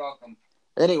 You're welcome.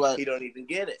 Anyway, You don't even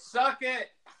get it. Suck it.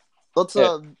 let's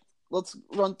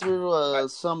run through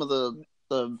some of the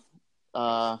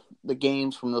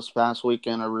games from this past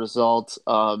weekend or results.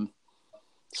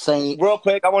 Real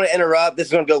quick, I want to interrupt. This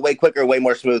is going to go way quicker, way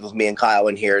more smooth with me and Kyle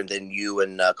in here than you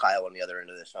and Kyle on the other end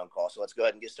of this phone call. So let's go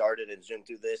ahead and get started and zoom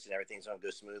through this, and everything's going to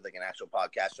go smooth like an actual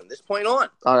podcast from this point on.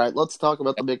 All right, let's talk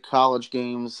about the big college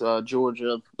games.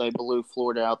 Georgia, they blew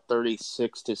Florida out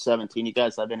 36-17. You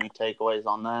guys have any takeaways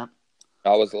on that?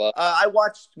 I was loving. I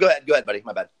watched. Go ahead, buddy.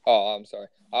 My bad. Oh, I'm sorry.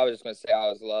 I was just gonna say I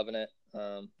was loving it.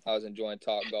 I was enjoying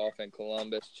Top Golf in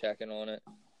Columbus, checking on it.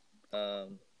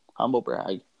 Humble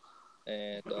brag.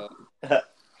 And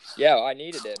yeah, I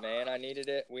needed it, man. I needed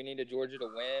it. We needed Georgia to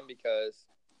win because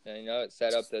it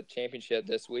set up the championship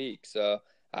this week. So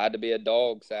I had to be a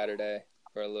dog Saturday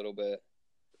for a little bit.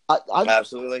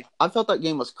 Absolutely. I felt that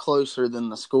game was closer than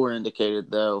the score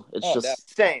indicated, though. It's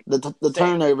same. The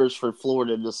turnovers for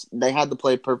Florida, they had to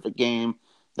play a perfect game.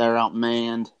 They're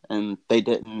outmanned, and they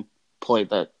didn't play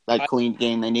that clean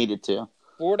game they needed to.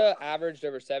 Florida averaged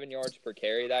over 7 yards per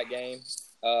carry that game.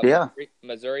 Yeah.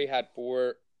 Missouri had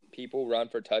 4 people run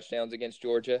for touchdowns against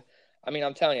Georgia. I mean,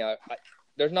 I'm telling you,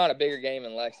 there's not a bigger game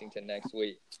in Lexington next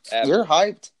week. Ever. You're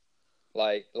hyped.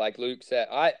 Like Luke said,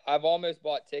 I've almost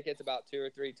bought tickets about 2 or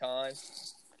 3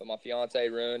 times, but my fiance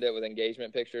ruined it with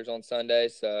engagement pictures on Sunday.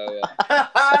 So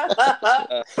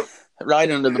right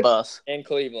under the bus in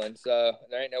Cleveland. So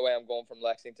there ain't no way I'm going from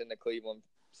Lexington to Cleveland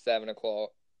 7:00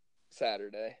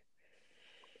 Saturday.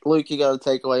 Luke, you got a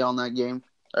takeaway on that game?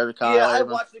 Yeah, I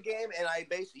watched the game, and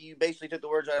you basically took the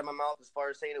words out of my mouth as far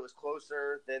as saying it was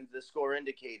closer than the score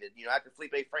indicated. After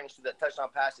Felipe Franks threw that touchdown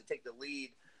pass to take the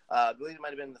lead. I believe it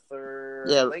might have been the third,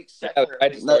 late second.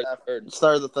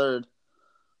 Start of the third.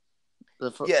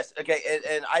 Yes, okay,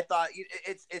 and I thought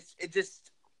it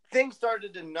just things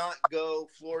started to not go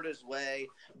Florida's way.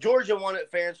 Georgia won it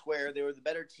fair and square. They were the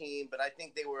better team, but I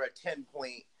think they were a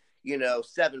 10-point,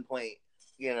 7-point,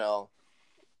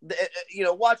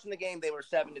 watching the game, they were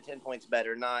 7 to 10 points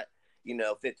better, not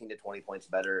 15 to 20 points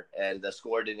better, and the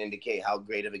score didn't indicate how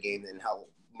great of a game and how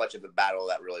much of a battle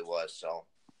that really was. So.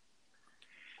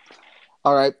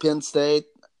 All right, Penn State,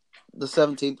 the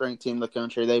 17th ranked team in the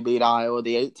country, they beat Iowa,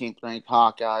 the 18th ranked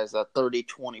Hawkeyes,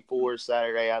 30-24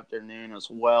 Saturday afternoon as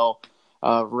well.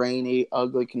 Rainy,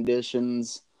 ugly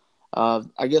conditions.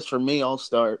 I guess for me, I'll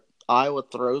start. Iowa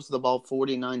throws the ball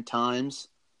 49 times.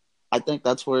 I think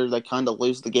that's where they kind of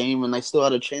lose the game, and they still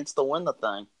had a chance to win the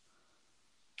thing.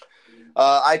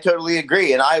 I totally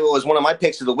agree, and Iowa was one of my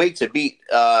picks of the week to beat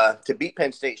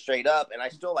Penn State straight up, and I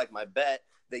still like my bet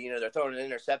that they're throwing an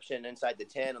interception inside the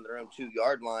 10 on their own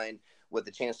 2-yard line with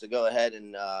the chance to go ahead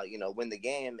and win the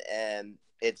game, and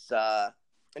it's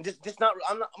And just not.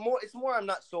 I'm not more. It's more. I'm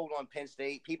not sold on Penn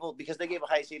State. People, because they gave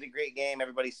Ohio State a great game.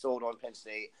 Everybody's sold on Penn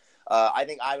State. I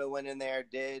think Iowa went in there,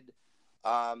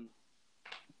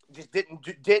 just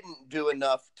didn't do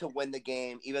enough to win the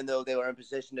game, even though they were in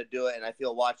position to do it. And I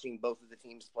feel watching both of the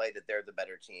teams play that they're the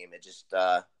better team. It just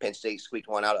Penn State squeaked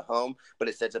one out at home, but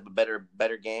it sets up a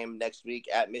better game next week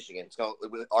at Michigan. It's going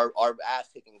our ass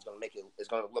kicking is going to make it. It's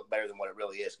going to look better than what it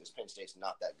really is because Penn State's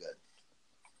not that good.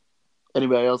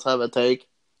 Anybody else have a take?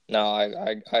 No,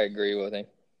 I agree with him.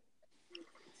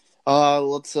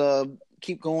 Let's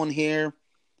keep going here.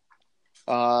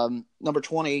 Number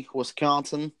 20,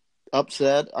 Wisconsin.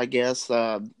 Upset, I guess.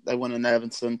 They went in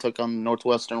Evanston, took on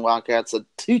Northwestern Wildcats. A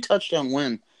 2-touchdown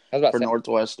win for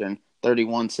Northwestern,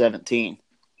 31-17.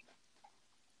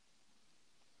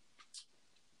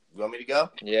 You want me to go?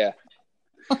 Yeah.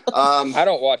 I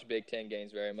don't watch Big Ten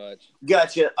games very much.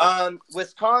 Gotcha.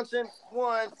 Wisconsin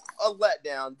won a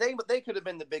letdown. They could have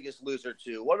been the biggest loser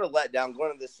too. What a letdown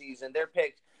going into the season. They're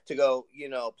picked to go,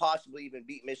 possibly even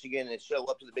beat Michigan and show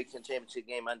up to the Big Ten championship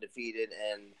game undefeated.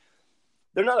 And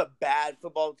they're not a bad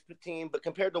football team, but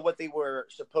compared to what they were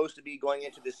supposed to be going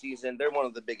into the season, they're one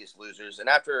of the biggest losers. And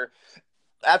after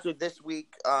this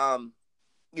week,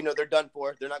 they're done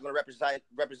for. They're not going to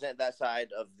represent that side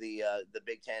of the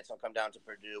Big Ten. So I'll come down to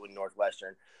Purdue and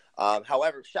Northwestern.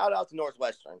 However, shout out to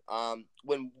Northwestern.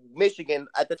 When Michigan,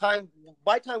 by the time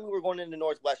we were going into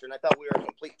Northwestern, I thought we were a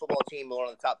complete football team, one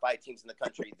of the top 5 teams in the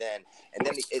country then. And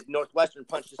then Northwestern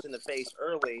punched us in the face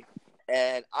early.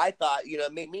 And I thought,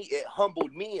 it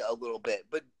humbled me a little bit.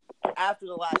 But after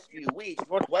the last few weeks,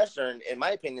 Northwestern, in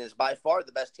my opinion, is by far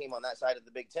the best team on that side of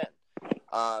the Big Ten.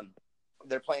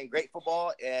 They're playing great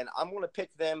football, and I'm going to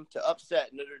pick them to upset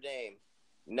Notre Dame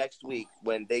next week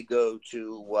when they go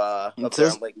to up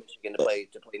there on Lake Michigan to play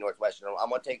Northwestern. I'm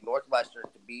going to take Northwestern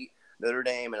to beat Notre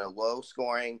Dame in a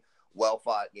low-scoring,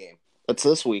 well-fought game. It's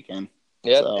this weekend.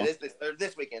 Yeah, so. It is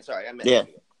this weekend. Sorry, I missed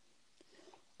it.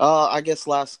 I guess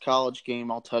last college game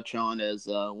I'll touch on is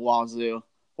Wazoo,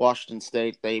 Washington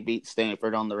State. They beat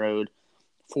Stanford on the road,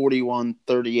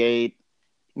 41-38.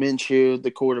 Minshew, the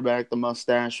quarterback, the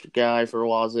mustache guy for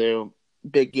Wazoo.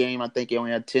 Big game. I think he only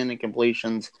had 10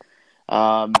 incompletions.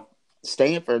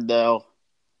 Stanford, though,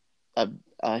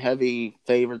 a heavy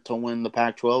favorite to win the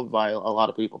Pac-12 by a lot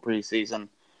of people preseason.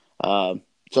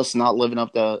 Just not living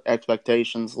up to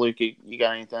expectations. Luke, you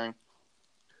got anything?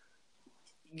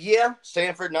 Yeah,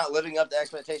 Stanford not living up to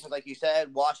expectations, like you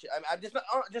said. Washington. I'm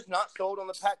just not sold on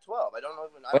the Pac-12. I don't know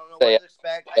what to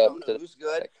expect. I don't know who's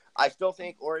good. I still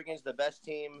think Oregon's the best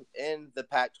team in the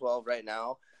Pac-12 right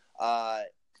now.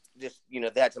 They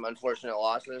had some unfortunate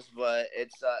losses, but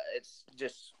it's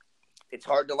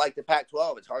hard to like the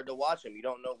Pac-12. It's hard to watch them. You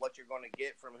don't know what you're going to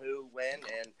get from who, when,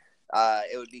 and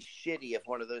it would be shitty if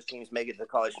one of those teams make it to the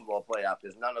college football playoff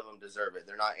because none of them deserve it.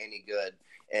 They're not any good,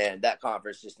 and that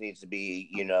conference just needs to be,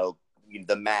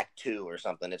 the MAC 2 or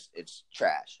something. It's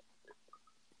trash.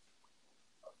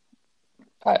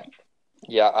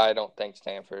 I don't think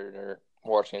Stanford or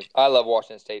Washington. I love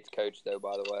Washington State's coach, though.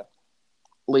 By the way,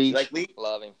 Leach. Like Leach?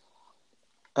 Love him.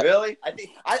 Really? I think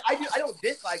I don't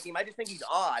dislike him. I just think he's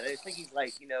odd. I just think he's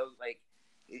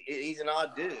he's an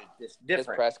odd dude. Just different.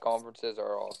 His press conferences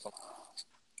are awesome.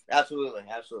 Absolutely.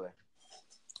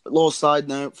 A little side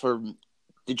note for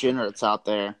degenerates out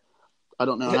there. I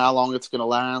don't know how long it's going to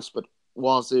last, but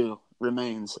Wazoo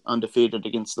remains undefeated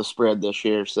against the spread this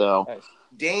year. So, Nice.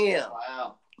 Damn.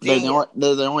 Wow.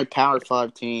 they're the only Power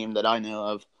 5 team that I know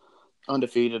of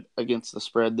undefeated against the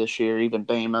spread this year. Even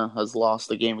Bama has lost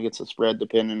the game against the spread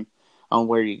depending on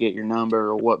where you get your number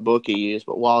or what book you use.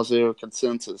 But Wazoo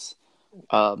consensus,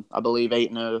 I believe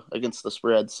 8-0 against the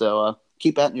spread. So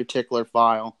keep that in your tickler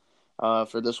file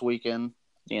for this weekend.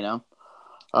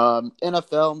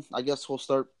 NFL, I guess we'll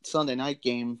start Sunday night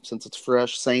game since it's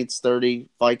fresh. Saints 30,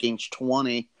 Vikings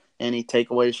 20. Any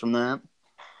takeaways from that?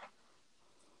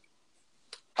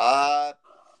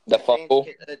 The fumble.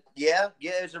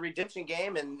 It was a redemption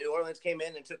game, and New Orleans came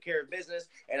in and took care of business.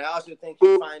 And I also think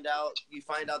you find out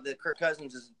that Kirk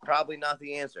Cousins is probably not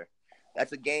the answer.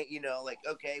 That's a game,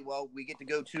 okay, well, we get to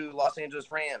go to Los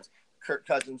Angeles Rams. Kirk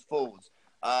Cousins folds.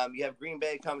 You have Green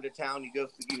Bay coming to town. You go,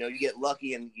 you get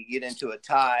lucky and you get into a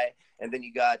tie. And then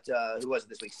you got, who was it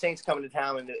this week? Saints coming to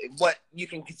town. And what you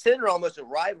can consider almost a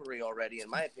rivalry already, in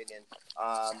my opinion.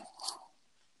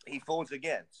 He folds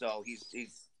again. So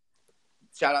he's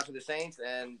shout out to the Saints,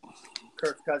 and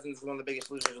Kirk Cousins is one of the biggest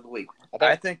losers of the week.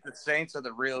 I think the Saints are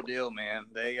the real deal, man.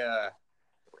 They are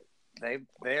going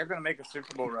to make a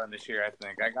Super Bowl run this year, I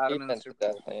think. I got them in the Super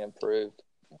Bowl. Definitely improved.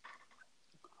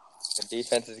 The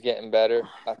defense is getting better.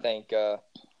 I think the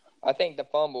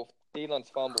fumble Thielen's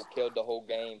fumble killed the whole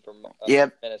game for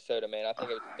Yep. Minnesota, man. I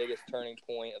think it was the biggest turning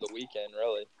point of the weekend,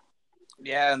 really.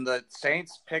 Yeah, and the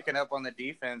Saints picking up on the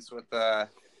defense with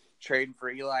trading for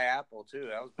Eli Apple, too.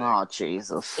 That was big. Oh,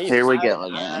 Jesus. Here we go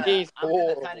again. He's I'm going to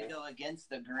horrible. kind of go against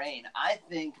the grain. I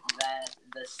think that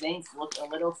the Saints look a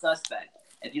little suspect.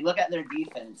 If you look at their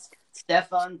defense,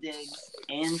 Stephon Diggs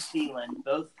and Thielen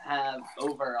both have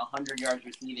over 100 yards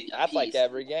receiving. That's like apiece.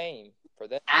 every game for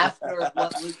them. After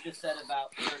what Luke just said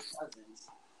about Kirk Cousins,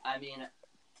 I mean,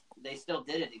 they still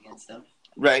did it against them.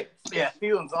 Right. Yeah,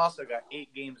 Thielen's also got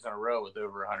 8 games in a row with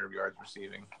over 100 yards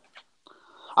receiving.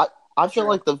 I feel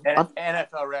like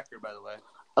NFL record, by the way.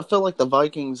 I feel like the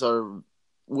Vikings are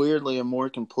weirdly a more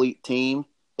complete team.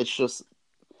 It's just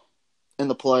in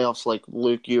the playoffs, like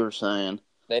Luke, you were saying.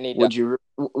 They need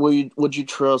Would you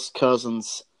trust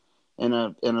Cousins in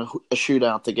a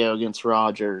shootout to go against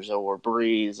Rodgers or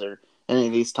Breeze or any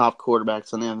of these top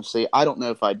quarterbacks in the NFC? I don't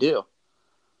know if I do.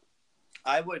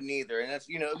 I wouldn't either. And that's,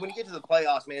 when you get to the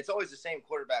playoffs, man, it's always the same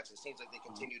quarterbacks. It seems like they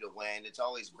continue to win. It's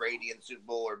always Brady in the Super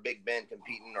Bowl or Big Ben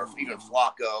competing or even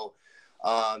Flacco.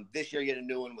 This year you get a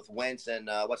new one with Wentz and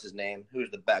what's his name? Who's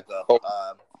the backup?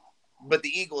 But the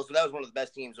Eagles, that was one of the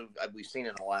best teams we've seen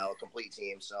in a while, a complete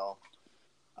team. So,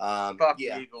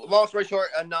 The Eagles. Long story short,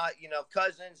 I'm not,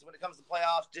 Cousins, when it comes to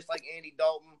playoffs, just like Andy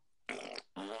Dalton.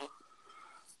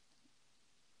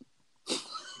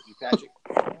 Patrick.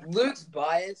 Luke's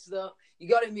biased, though. You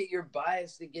got to admit you're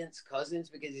biased against Cousins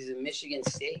because he's a Michigan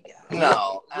State guy.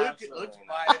 No, Luke's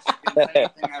biased against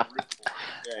anything I've rooted for.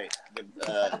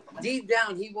 Right. Deep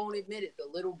down, he won't admit it. The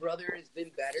little brother has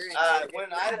been better.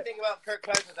 When I think about Kirk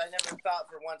Cousins, I never thought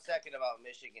for 1 second about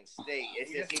Michigan State.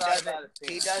 It's just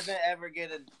he doesn't ever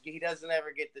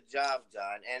get the job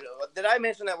done. And did I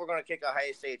mention that we're going to kick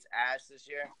Ohio State's ass this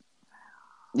year?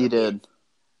 You did.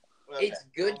 Okay. It's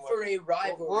good for a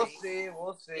rivalry.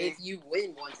 We'll see. If you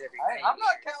win once every 10 I'm not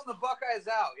years. counting the Buckeyes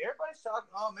out. Everybody's talking,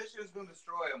 Michigan's going to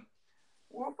destroy them.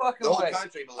 We're fucking The whole away.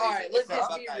 country believes All right, it. let's It's just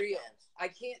not be Buckeye real. fans. I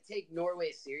can't take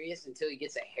Norway serious until he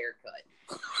gets a haircut.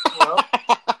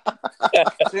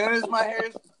 As soon as my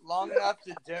hair's long enough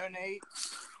to donate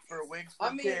for wigs for I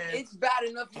mean, kids. it's bad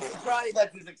enough you could probably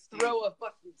That's his excuse. throw a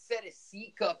fucking set of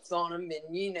C cups on him,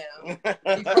 and he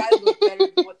probably look better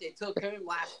than what they took him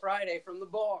last Friday from the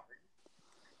bar.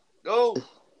 Go.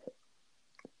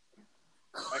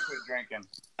 I quit drinking.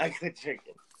 I could drink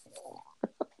it.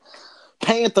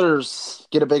 Panthers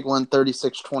get a big one,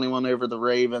 36-21 over the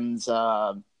Ravens.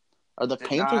 Are the Did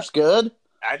Panthers good?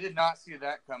 I did not see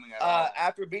that coming out.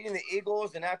 After beating the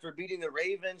Eagles and after beating the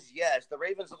Ravens, yes, the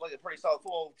Ravens looked like a pretty solid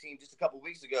football team just a couple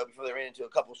weeks ago before they ran into a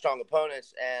couple strong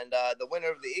opponents. And the winner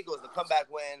of the Eagles, the comeback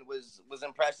win, was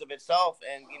impressive itself.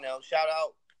 And shout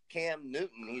out Cam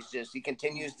Newton. He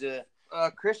continues to.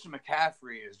 Christian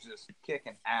McCaffrey is just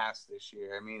kicking ass this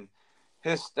year. I mean,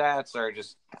 his stats are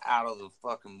just out of the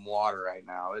fucking water right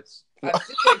now. It's I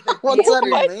feel like the What's that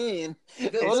Panthers even mean?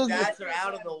 the What is Stats are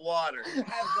out of the water.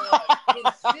 have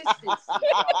consistency.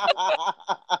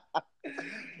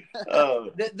 Oh.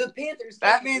 The Panthers.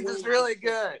 that means it's really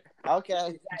good. Okay,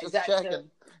 Is just that checking.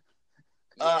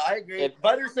 I agree.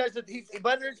 Butters says that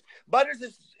Butters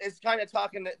is kind of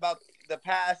talking about the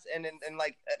past and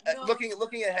like No.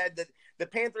 looking ahead that the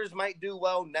Panthers might do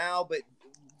well now, but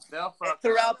They'll fuck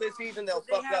throughout this season they'll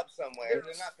They fuck have- up somewhere. They're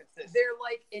not consistent. They're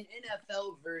like an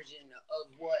NFL version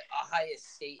of what Ohio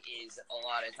State is a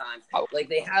lot of times. Oh. Like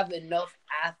they have enough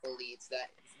athletes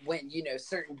that when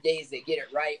certain days they get it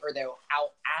right or they'll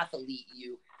out athlete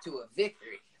you to a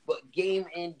victory. But game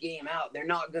in, game out, they're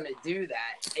not going to do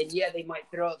that. And yeah, they might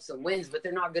throw up some wins, but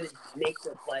they're not going to make the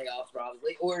playoffs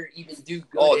probably or even do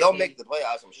good. Oh, at they'll any- make the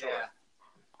playoffs, I'm sure. Yeah.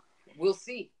 We'll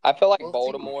see. I feel like We'll see.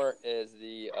 Baltimore is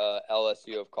the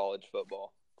LSU of college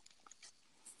football.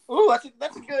 Ooh,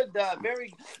 that's a good,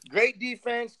 very great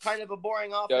defense. Kind of a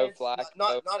boring offense. Flacco,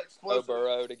 not Joe explosive.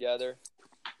 Burrow together.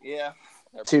 Yeah.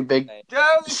 They're Two big- insane.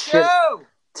 Joe, Shit. Joe!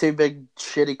 Two big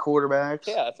shitty quarterbacks.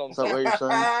 Yeah, that's what I'm Is that saying. what you're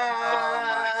saying?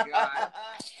 Oh, my God.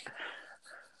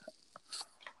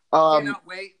 Cannot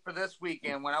wait for this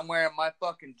weekend when I'm wearing my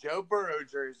fucking Joe Burrow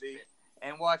jersey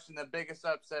and watching the biggest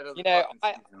upset of the fucking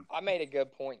season. I made a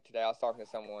good point today. I was talking to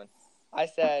someone. I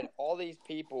said all these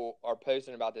people are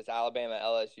posting about this Alabama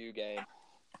LSU game,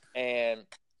 and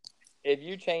if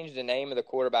you change the name of the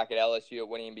quarterback at LSU, it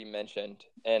wouldn't even be mentioned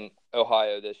in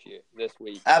Ohio this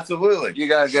week. Absolutely. You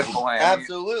got a good point.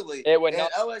 Absolutely. It would And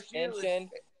not LSU is- mention.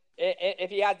 If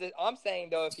he has, I'm saying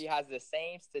though, if he has the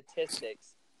same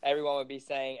statistics, everyone would be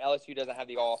saying LSU doesn't have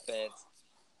the offense.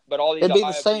 But all these It'd be the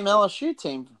Ohio same people- LSU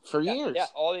team for years. Yeah,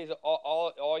 all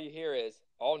you hear is,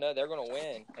 oh no, they're going to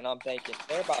win, and I'm thinking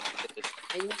they're about to get this.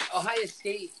 And Ohio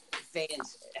State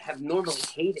fans have normally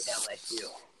hated LSU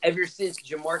ever since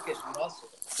Jamarcus Russell.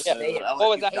 Yeah. They What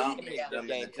was that dominated them in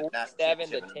game? the national 47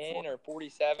 to championship 10 or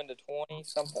 47 to 20,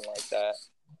 something like that.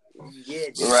 Yeah,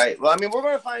 dude. Right. Well, I mean, we're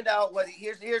going to find out what.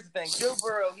 Here's the thing. Joe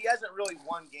Burrow, he hasn't really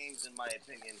won games, in my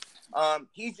opinion.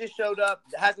 He just showed up,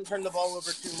 hasn't turned the ball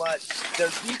over too much. Their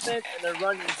defense and their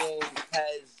running game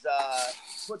has.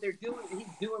 What they're doing, he's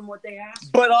doing what they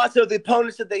asked. But also the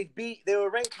opponents that they beat, they were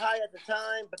ranked high at the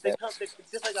time, but it's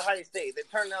just like Ohio State. They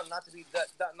turned out not to be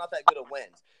not that good of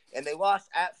wins, and they lost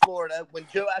at Florida when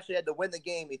Joe actually had to win the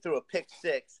game. He threw a pick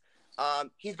six.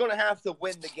 He's going to have to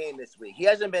win the game this week. He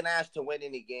hasn't been asked to win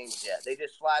any games yet. They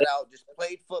just flat out just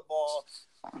played football,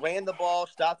 ran the ball,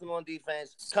 stopped them on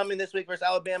defense. Coming this week versus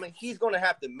Alabama, he's going to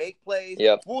have to make plays.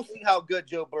 Yep. We'll see how good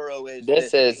Joe Burrow is.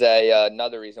 This is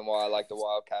another reason why I like the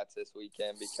Wildcats this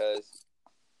weekend because,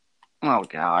 Oh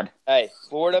God. hey,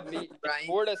 Florida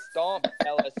Right. stomped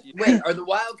LSU. Wait, are the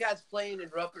Wildcats playing in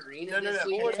Rupp Arena No. this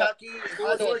weekend? Kentucky.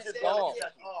 Florida Georgia is stomped.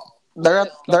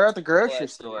 They're at the grocery LSU.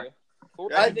 store.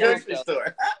 Florida At the stomped grocery LSU.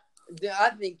 store. I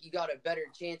think you got a better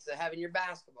chance of having your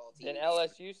basketball team. And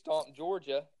LSU stomped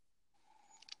Georgia.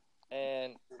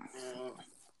 And,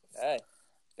 hey,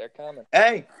 they're coming.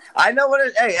 Hey, I know what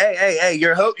it. Hey!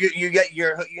 Your hope. You get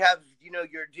your. You have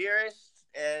your dearest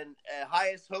and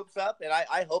highest hopes up, and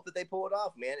I hope that they pull it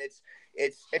off, man.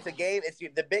 It's a game. It's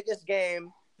the biggest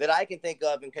game that I can think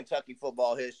of in Kentucky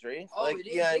football history. Oh, like, it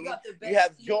is. yeah, They got the best you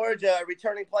have team. Georgia, a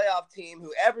returning playoff team,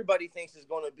 who everybody thinks is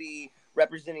going to be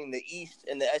representing the East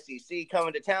and the SEC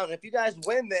coming to town. And if you guys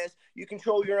win this, you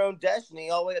control your own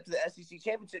destiny all the way up to the SEC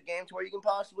championship game, to where you can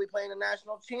possibly play in a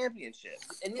national championship.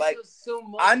 And this Like, was so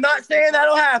much. I'm not saying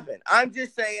that'll happen. I'm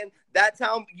just saying that's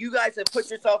how you guys have put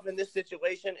yourself in this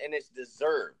situation, and it's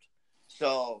deserved.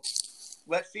 So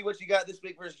let's see what you got this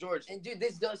week versus Georgia. And dude,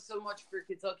 this does so much for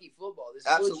Kentucky football. This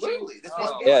Absolutely. This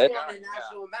Oh, puts yeah, you on a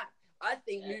national map. I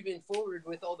think moving forward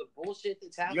with all the bullshit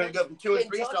that's You're happening, going to go from 2 and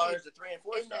 3 Kentucky- stars to 3 and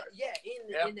 4 in the,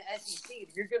 stars. in the SEC,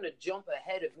 you're going to jump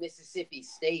ahead of Mississippi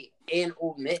State and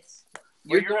Ole Miss. Well,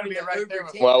 You're, you're going gonna to be right there with-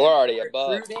 overtake Well, we're them already in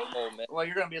above recruiting. Ole Miss. Well,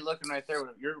 you're going to be looking right there.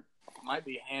 You might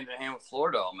be hand in hand with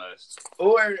Florida almost.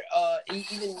 Or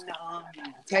even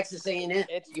Texas A&M.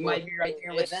 You might be right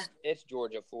there with it's- that. It's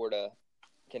Georgia, Florida,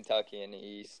 Kentucky in the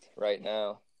East right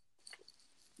now.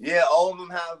 Yeah, all of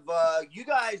them have. You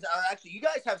guys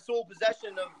have sole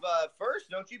possession of first,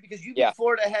 don't you? Because you beat Yeah.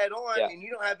 Florida head on, Yeah. and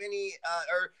you don't have any.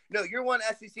 Your one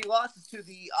SEC loss is to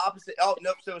the opposite. Oh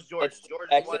nope, so is Georgia. It's Georgia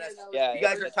Texas. won. Yeah, You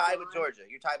guys are tied with Georgia.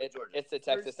 You're tied with Georgia. It's the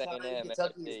Texas First time A&M.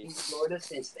 Kentucky has and beat Florida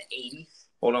since the 80s.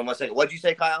 Hold on one second. What'd you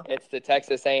say, Kyle? It's the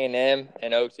Texas A&M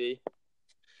and OT.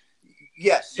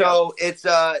 Yes. So it's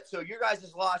so your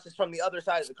guys' loss is from the other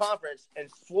side of the conference, and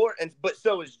Florida, but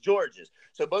so is Georgia's.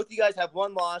 So both you guys have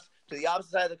one loss to the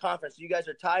opposite side of the conference. So you guys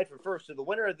are tied for first. So the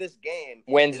winner of this game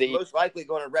Wins is the most likely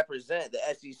going to represent the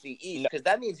SEC East, because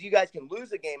that means you guys can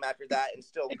lose a game after that and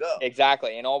still go.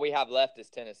 Exactly, and all we have left is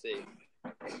Tennessee.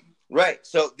 Right.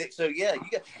 So yeah, you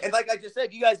guys, and like I just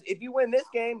said, you guys, if you win this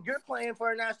game, you're playing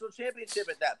for a national championship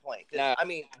at that point. 'Cause, No. I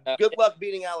mean, good luck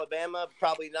beating Alabama.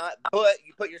 Probably not, but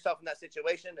you put yourself in that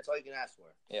situation. That's all you can ask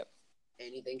for.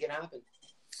 Anything can happen.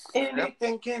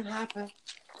 Anything can happen.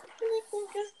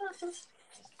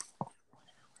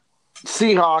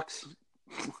 Seahawks.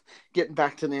 Getting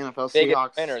back to the NFL. Biggest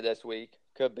Seahawks. winner this week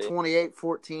could be.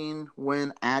 28-14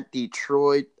 win at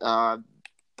Detroit.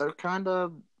 They're kind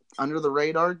of under the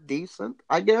radar, decent,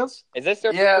 I guess. Is this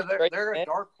their Yeah, first straight they're a win?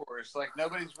 dark horse. Like,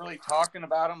 nobody's really talking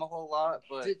about them a whole lot,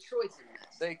 but Detroit's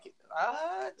a mess.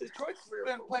 Detroit's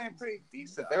been playing pretty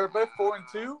decent. They were both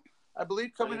 4-2, I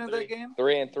believe, coming into that game.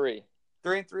 3-3.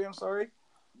 3-3. I'm sorry.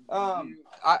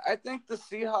 I think the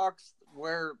Seahawks,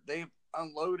 where they've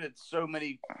unloaded so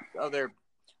many of their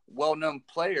well-known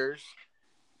players,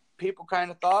 people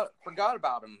kind of forgot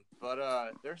about them.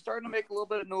 But they're starting to make a little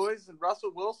bit of noise, and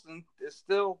Russell Wilson is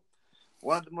still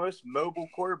one of the most mobile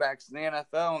quarterbacks in the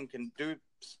NFL and can do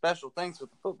special things with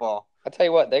the football. I'll tell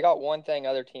you what, they got one thing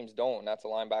other teams don't, and that's a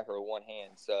linebacker with one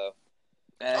hand. So,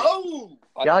 Oh,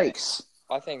 Yikes.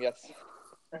 I think that's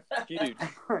huge.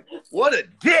 what a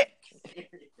dick!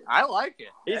 I like it.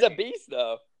 He's a beast,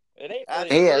 though. It ain't That's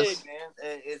really He big, is.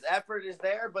 man. His effort is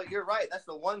there, but you're right. That's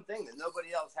the one thing that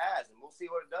nobody else has, and we'll see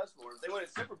what it does for him. If they win a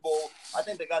Super Bowl, I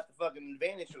think they got the fucking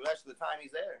advantage for the rest of the time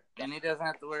he's there. And he doesn't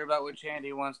have to worry about which hand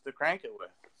he wants to crank it with.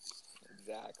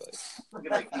 Exactly. He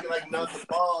can nut the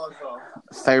ball.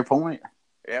 So. Fair point.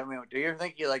 Yeah, I mean, do you ever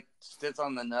think he sits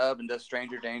on the nub and does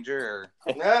stranger danger,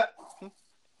 or Yeah.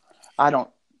 I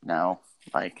don't know.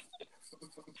 I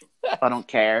don't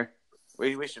care.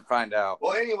 We should find out.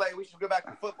 Well, anyway, we should go back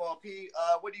to football. P,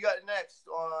 what do you got next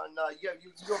on? You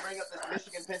gonna bring up this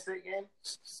Michigan Penn State game?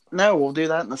 No, we'll do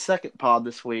that in the second pod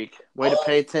this week. Way to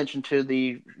pay attention to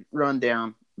the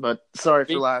rundown. But sorry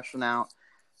for lashing out.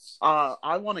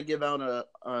 I want to give out a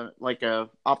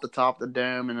off the top of the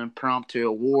dome an impromptu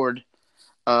award.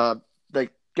 The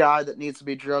guy that needs to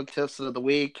be drug tested of the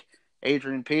week,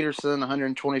 Adrian Peterson,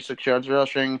 126 yards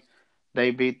rushing.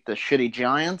 They beat the shitty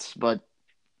Giants, but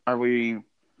are we?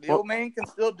 The old man can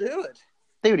still do it,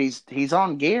 dude. He's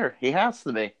on gear. He has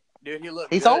to be. Dude,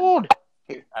 he's good. Old.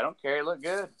 I don't care. He looked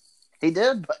good. He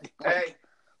did, but hey,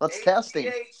 let's test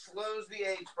him. Slows the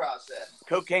age process.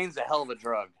 Cocaine's a hell of a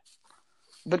drug.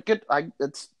 But good.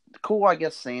 It's cool, I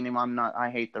guess, seeing him. I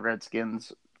hate the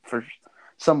Redskins for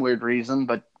some weird reason,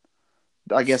 but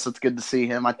I guess it's good to see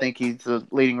him. I think he's the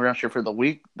leading rusher for the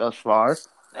week thus far.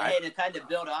 Hey, to kind of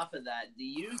build off of that, do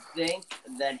you think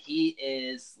that he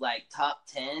is like top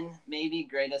 10, maybe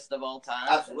greatest of all time?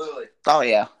 Absolutely. Oh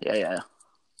yeah.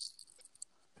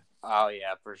 Oh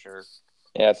yeah, for sure.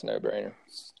 Yeah, it's a no-brainer.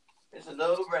 It's a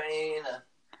no-brainer.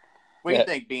 What do you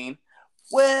think, Bean?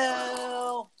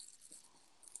 Well,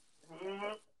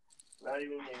 not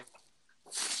even me.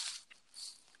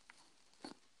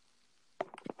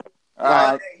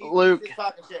 Luke. He's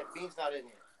talking shit. Bean's not in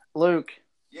here. Luke.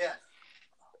 Yes.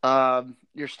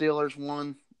 Your Steelers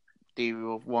won. Do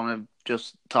you want to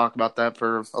just talk about that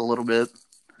for a little bit?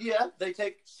 Yeah, they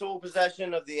take sole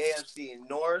possession of the AFC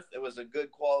North. It was a good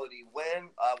quality win.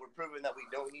 We're proving that we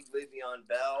don't need Le'Veon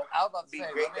Bell. How about It'd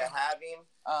be great to have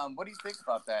him. What do you think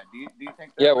about that? Do you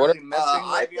think they're really missing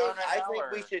I Le'Veon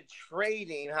think we should trade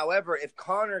him. However, if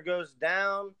Connor goes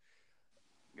down,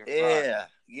 if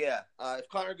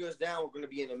Connor goes down, we're going to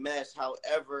be in a mess.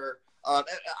 However,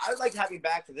 I'd like to have him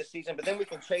back for this season, but then we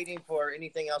can trade him for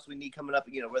anything else we need coming up,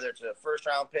 whether it's a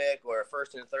first-round pick or a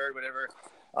first and a third, whatever.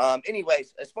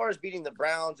 Anyways, as far as beating the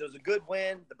Browns, it was a good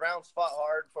win. The Browns fought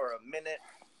hard for a minute.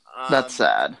 That's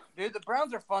sad. Dude, the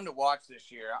Browns are fun to watch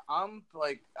this year. I'm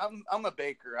a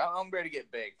baker. I'm ready to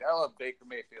get baked. I love Baker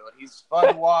Mayfield. He's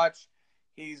fun to watch.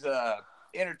 He's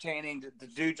entertaining. The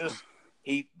dude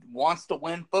he wants to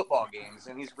win football games,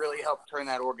 and he's really helped turn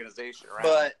that organization around.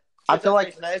 But I feel like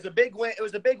it was a big win. It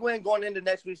was a big win going into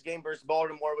next week's game versus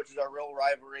Baltimore, which is our real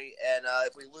rivalry. And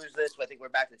if we lose this, I think we're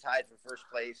back to tied for first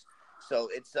place. So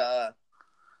it's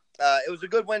it was a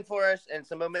good win for us, and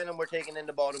some momentum we're taking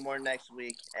into Baltimore next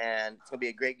week. And it's gonna be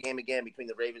a great game again between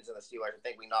the Ravens and the Steelers. I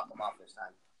think we knock them off this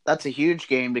time. That's a huge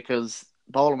game because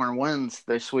Baltimore wins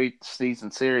their sweet season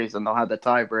series, and they'll have the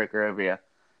tiebreaker over you.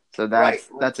 So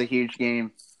that's a huge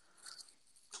game.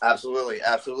 Absolutely.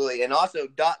 And also,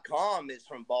 .com is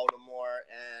from Baltimore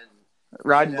and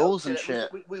riding bulls and shit.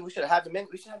 We should have him in.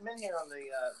 We should have him in here on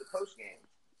the post game.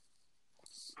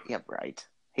 Yeah, right.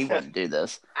 He wouldn't do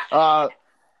this.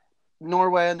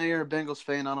 Norway, I know you're a Bengals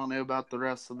fan. I don't know about the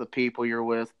rest of the people you're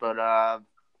with, but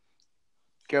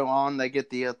go on. They get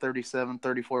the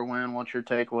 37-34 win. What's your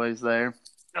takeaways there?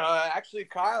 Actually,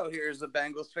 Kyle here is a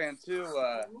Bengals fan too.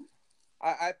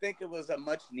 I think it was a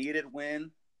much-needed win.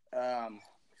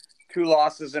 2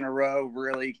 losses in a row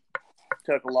really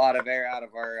took a lot of air out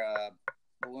of our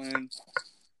balloon.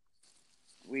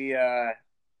 We are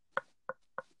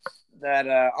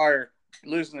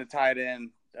losing the tight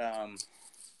end.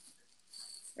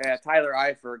 Tyler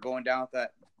Eifert going down with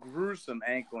that gruesome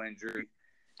ankle injury.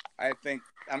 I think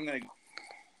I'm going to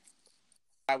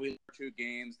 – we lost 2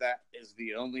 games. That is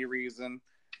the only reason.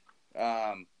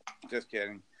 Just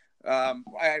kidding. I'm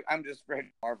just ready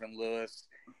for Marvin Lewis.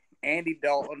 Andy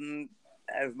Dalton,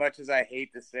 as much as I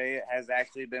hate to say it, has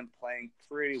actually been playing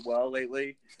pretty well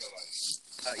lately.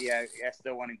 I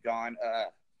still want him gone.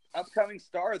 Upcoming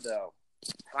star, though,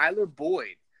 Tyler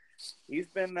Boyd. He's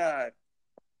been up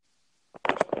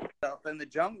in the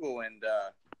jungle and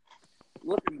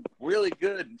looking really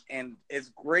good, and it's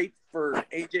great for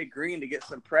A.J. Green to get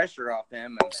some pressure off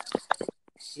him. And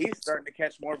he's starting to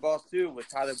catch more balls, too, with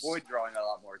Tyler Boyd drawing a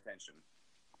lot more attention.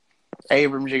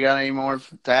 Abrams, you got any more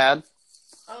to add?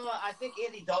 I think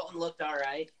Andy Dalton looked all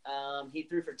right. He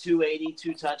threw for 280,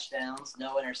 2 touchdowns,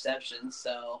 no interceptions,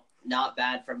 so not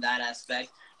bad from that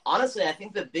aspect. Honestly, I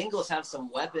think the Bengals have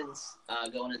some weapons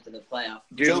going into the playoff.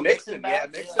 Dude, Mixon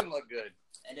looked good.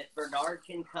 And if Bernard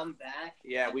can come back,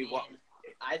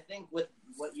 I think with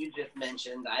what you just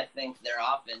mentioned, I think their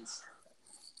offense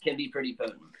can be pretty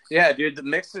potent. Yeah, dude, the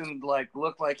Mixon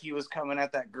looked like he was coming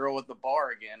at that girl at the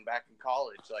bar again back in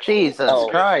college. Jesus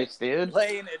Christ, dude.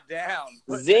 Laying it down.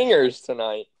 Zingers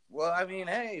tonight. Well, I mean,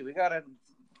 hey, we got to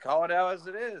call it out as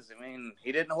it is. I mean,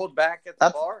 he didn't hold back at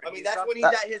the bar. I mean, that's when he's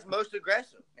at his most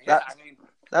aggressive. Yeah,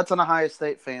 That's an Ohio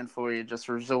State fan for you, just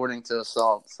resorting to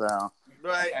assault. So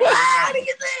Right. What do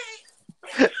you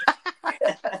think?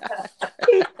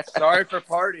 Sorry for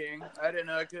partying. I didn't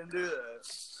know I couldn't do that.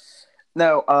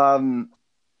 no,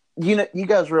 you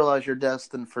guys realize you're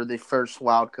destined for the first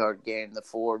wild card game, the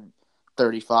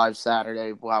 4:35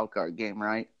 Saturday wild card game,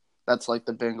 right? That's like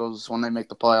the Bengals when they make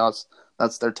the playoffs.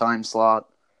 That's their time slot.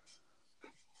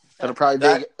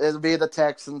 It'll be the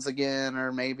Texans again,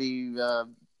 or maybe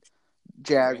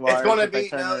Jaguars. It's going to if they be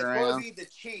turn it around. going to be the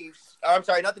Chiefs. I'm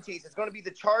sorry, not the Chiefs. It's going to be the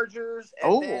Chargers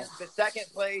and then the second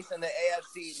place in the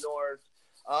AFC North.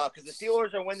 Because the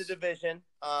Steelers are win the division.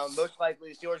 Most likely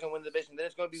the Steelers are going to win the division. Then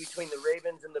it's going to be between the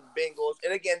Ravens and the Bengals.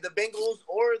 And again, the Bengals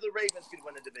or the Ravens could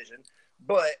win the division.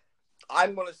 But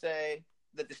I'm going to say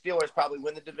that the Steelers probably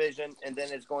win the division. And then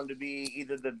it's going to be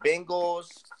either the Bengals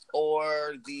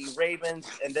or the Ravens.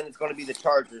 And then it's going to be the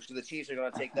Chargers. So the Chiefs are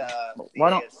going to take the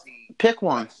AFC. Pick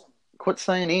one. Quit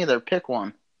saying either. Pick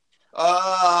one.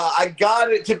 I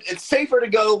got it. It's safer to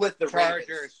go with the Chargers.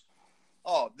 Ravens.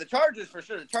 Oh, the Chargers for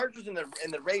sure. The Chargers and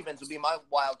the Ravens would be my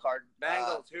wild card.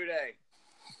 Bengals, who dey?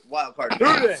 Wild card. Who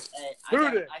dey?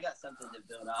 Hey, I got something to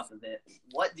build off of it.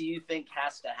 What do you think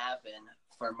has to happen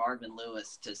for Marvin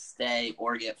Lewis to stay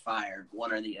or get fired,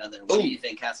 one or the other? What do you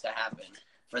think has to happen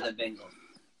for the Bengals?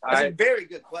 That's a very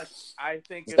good question. I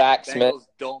think if Zach the Smith. Bengals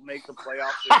don't make the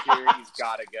playoffs this year, he's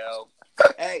got to go.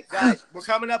 Hey, guys, we're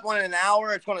coming up on an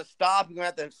hour. It's going to stop. You're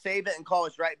going to have to save it and call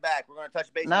us right back. We're going to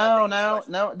touch base. No,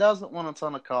 it doesn't when it's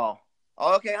on a call.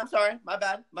 Oh, okay, I'm sorry. My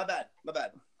bad.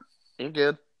 You're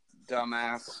good.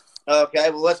 Dumbass.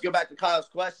 Okay, well, let's go back to Kyle's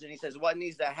question. He says, what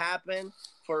needs to happen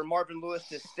for Marvin Lewis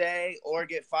to stay or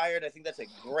get fired? I think that's a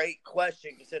great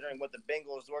question considering what the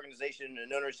Bengals organization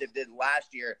and ownership did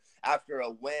last year after a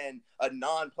win, a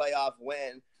non-playoff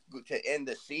win to end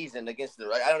the season against the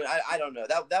I don't know.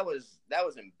 That was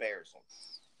embarrassing.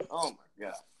 Oh, my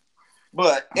God.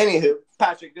 But, anywho,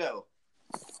 Patrick, go.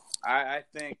 I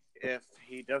think if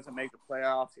he doesn't make the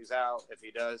playoffs, he's out. If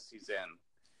he does, he's in.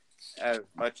 As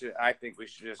much as I think we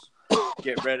should just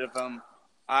get rid of him.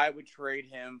 I would trade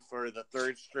him for the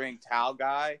third string towel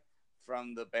guy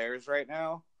from the Bears right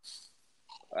now.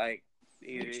 Like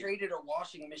You traded a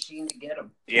washing machine to get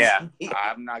him. Yeah,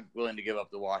 I'm not willing to give up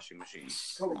the washing machine.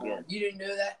 You didn't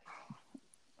know that?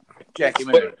 Check him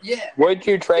in. Yeah. Would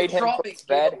you trade him for Tropics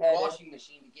gave up a bad-headed washing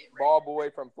machine to get rid ball of boy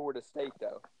from Florida State,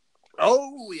 though?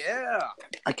 Oh, yeah.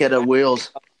 I get a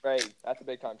wheels. Trade. That's a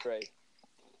big-time trade.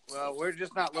 Well, we're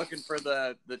just not looking for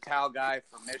the towel guy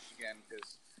from Michigan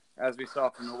because, as we saw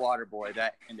from the water boy,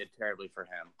 that ended terribly for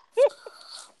him.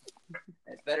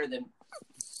 It's better than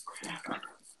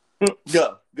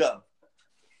Go.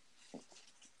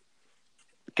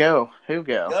 Who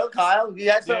go? Go, Kyle.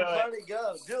 You had something Do it. funny.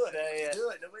 Go. Do it. Say it. Do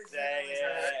it. Nobody's Say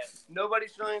it.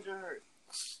 Nobody's feelings are hurt.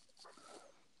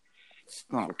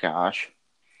 Oh gosh.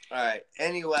 All right.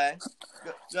 Anyway,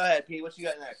 go ahead, Pete. What you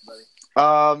got next, buddy?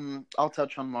 I'll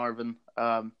touch on Marvin.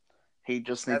 He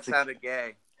just needs That sounded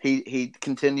gay. He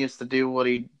continues to do what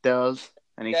he does,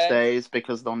 and he stays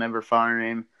because they'll never fire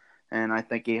him. And I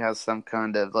think he has some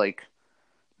kind of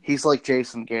he's like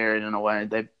Jason Garrett in a way.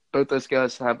 Both those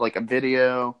guys have like a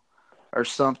video or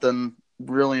something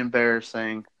really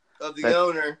embarrassing Of the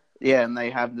owner. Yeah, and they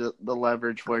have the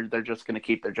leverage where they're just going to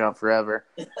keep their job forever.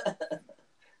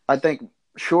 I think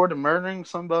short of murdering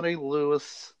somebody,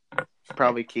 Lewis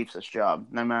probably keeps his job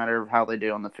no matter how they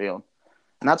do on the field.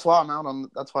 And that's why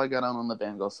that's why I got out on the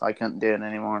Bengals. I couldn't do it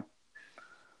anymore.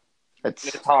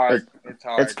 It's hard.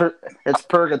 It's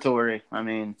purgatory. I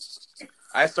mean,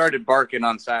 I started barking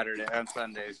on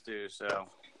Sundays too. So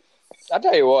I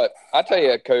tell you what. I tell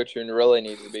you a coach who really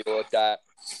needs to be looked at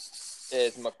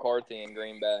is McCarthy in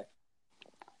Green Bay.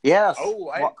 yes.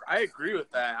 Oh, I agree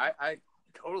with that. I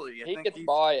totally. He gets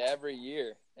by every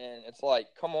year, and it's like,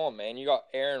 come on, man. You got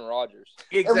Aaron Rodgers.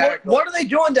 Exactly. What are they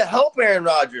doing to help Aaron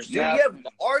Rodgers? Dude, Yeah. you have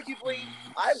arguably,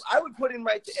 I would put him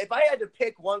right there. If I had to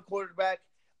pick one quarterback,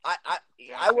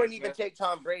 I wouldn't even take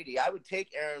Tom Brady. I would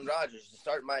take Aaron Rodgers to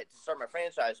start my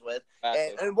franchise with.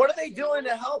 And what are they doing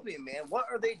to help him, man? What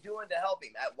are they doing to help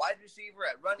him at wide receiver,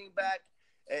 at running back?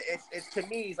 It's to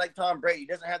me, he's like Tom Brady. He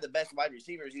doesn't have the best wide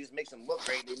receivers. He just makes them look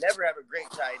great. They never have a great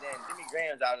tight end. Jimmy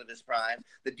Graham's out of his prime.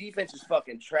 The defense is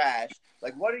fucking trash.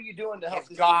 Like, what are you doing to help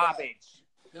this garbage?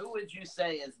 Who would you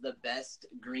say is the best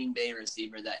Green Bay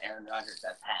receiver that Aaron Rodgers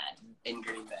has had in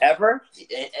Green Bay? Ever?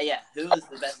 Yeah. Who is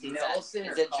the best he's Nelson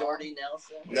had? or Is it Carl? Jordy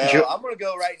Nelson? No, I'm going to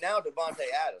go right now, Devontae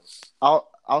Adams.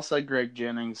 I'll say Greg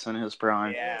Jennings in his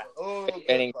prime. Yeah. Oh,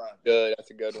 Jennings, good.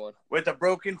 That's a good one. With a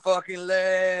broken fucking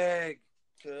leg.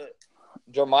 good.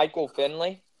 Jermichael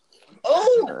Finley.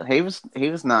 Oh, He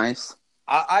was nice.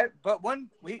 But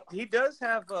he does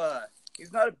have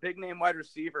he's not a big name wide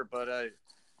receiver, but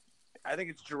I think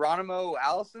it's Geronimo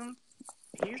Allison.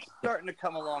 He's starting to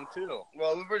come along too.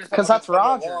 Well, we were just 'Cause talking that's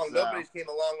about coming Rodgers, along. though. Nobody's came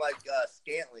along like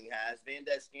Scantling has. Van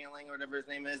Des Scantling or whatever his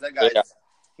name is. That guy's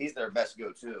he's their best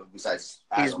go-to besides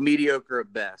He's Adams. mediocre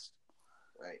at best.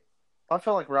 Right. I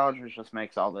feel like Rodgers just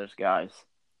makes all those guys.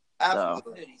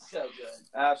 Absolutely. Dude, he's so good.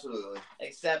 Absolutely.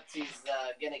 Except he's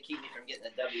gonna keep me from getting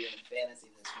a W in fantasy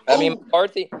this week. I mean,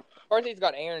 McCarthy's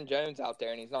got Aaron Jones out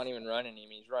there, and he's not even running him.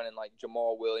 He's running like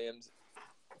Jamal Williams,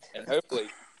 and hopefully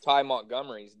Ty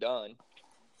Montgomery's done.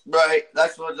 Right.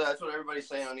 That's what everybody's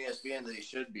saying on ESPN that he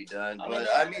should be done. But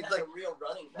I mean, like a real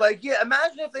running back. Like, yeah,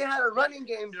 imagine if they had a running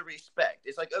game to respect.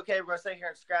 It's like, okay, we're going to sit here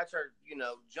and scratch our,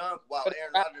 junk while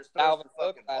Aaron Rodgers throws the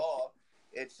fucking ball.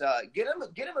 It's get him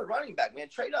a running back, man.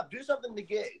 Trade up, do something to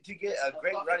get a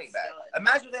great running back.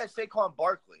 Imagine if they had Saquon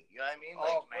Barkley. You know what I mean?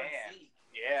 Oh, man.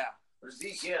 Yeah. Or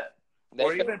Zeke, yeah.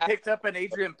 Or even picked up an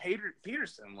Adrian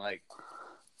Peterson. Like,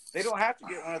 they don't have to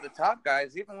get one of the top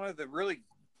guys, even one of the really,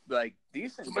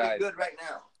 decent Somebody guys. good right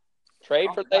now. Trade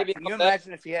for Le'Veon Can you Bell.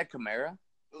 imagine if he had Kamara?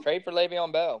 Trade for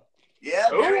Le'Veon Bell. Yeah.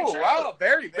 Very Oh, true. wow.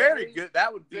 Very, very good.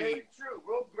 That would Very be. true.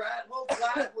 We'll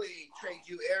gladly trade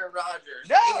you Aaron Rodgers.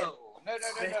 No.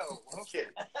 I'm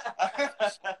kidding.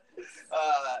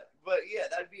 But yeah,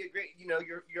 that'd be a great,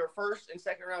 your first and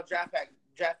second round draft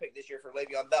pick this year for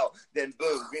Le'Veon Bell. Then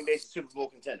boom, Green Bay's a Super Bowl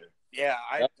contender. Yeah,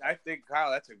 I think,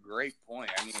 Kyle, that's a great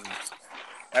point. I mean,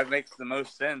 that makes the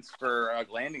most sense for a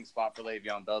landing spot for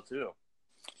Le'Veon Bell, too.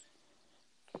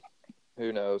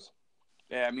 Who knows?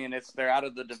 Yeah, I mean, they're out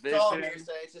of the division. That's all I'm here to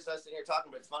say. It's just us sitting here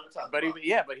talking, but it's fun to talk But about.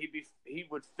 he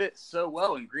would fit so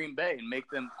well in Green Bay and make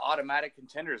them automatic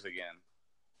contenders again.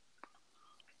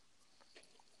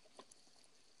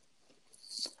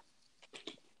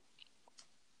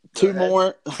 Two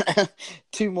more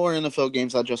NFL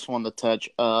games I just wanted to touch.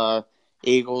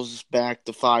 Eagles back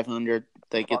to 500.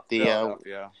 They get the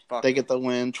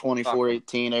win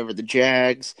 24-18 over the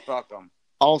Jags. Fuck them.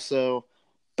 Also,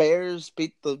 Bears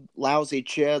beat the lousy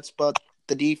Jets, but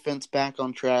the defense back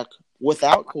on track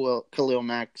without Khalil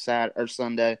Mack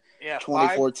Sunday. Yeah,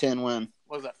 24-10 win.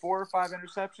 Was that 4 or 5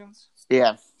 interceptions?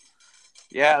 Yeah.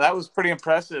 Yeah, that was pretty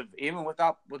impressive. Even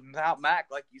without Mack,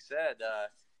 like you said,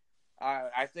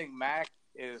 I think Mack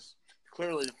is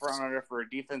clearly the front runner for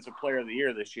Defensive Player of the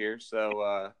Year this year.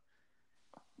 So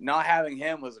not having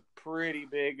him was a pretty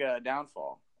big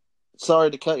downfall.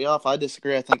 Sorry to cut you off. I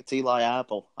disagree. I think it's Eli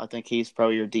Apple. I think he's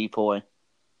probably your decoy.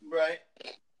 Right.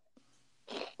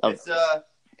 It's up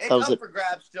for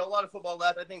grabs. Still a lot of football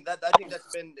left. I think that's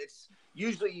been. It's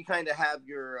usually you kind of have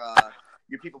your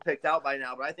people picked out by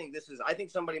now, but I think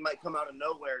somebody might come out of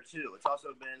nowhere too. It's also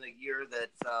been a year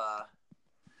that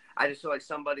I just feel like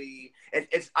somebody.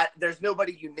 There's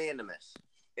nobody unanimous.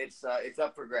 It's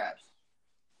up for grabs.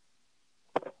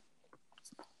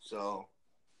 So.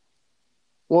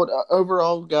 Well,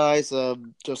 overall, guys,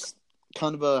 just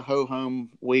kind of a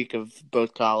ho-hum week of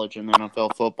both college and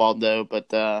NFL football, though.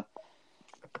 But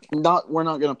we're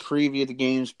not going to preview the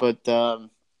games, but an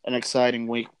exciting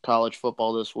week of college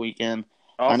football this weekend.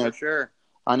 Oh, for sure.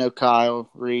 I know Kyle,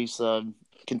 Reese,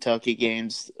 Kentucky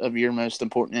games of your most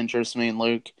important interest. Me and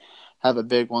Luke have a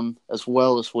big one as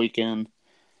well this weekend.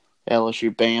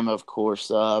 LSU, Bama, of course.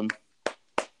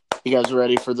 You guys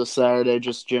ready for the Saturday?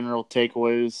 Just general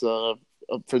takeaways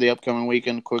for the upcoming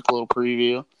weekend, quick little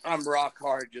preview. I'm rock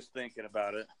hard just thinking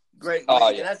about it. Great. Oh,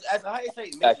 And yeah. as Ohio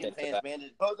State Michigan fans, man,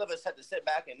 both of us had to sit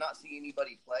back and not see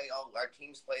anybody play. All our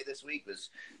teams play this week.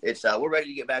 We're ready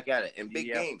to get back at it in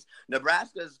big games.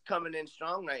 Nebraska's coming in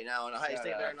strong right now, and Ohio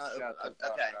State they're not.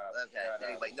 Okay.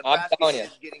 Anyway, Nebraska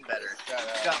is getting better.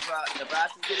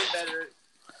 Nebraska's getting better.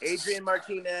 Adrian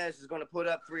Martinez is going to put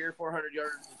up 300 or 400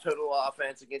 yards of total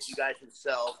offense against you guys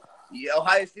himself.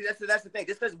 Ohio State, that's the thing.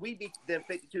 Just because we beat them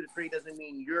 52-3 doesn't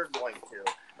mean you're going to.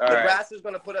 Nebraska's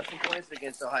going to put up some points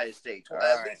against Ohio State,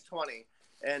 at least 20.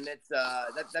 And it's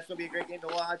that's going to be a great game to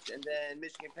watch. And then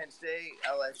Michigan, Penn State,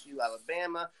 LSU,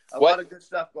 Alabama. A lot of good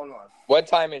stuff going on. What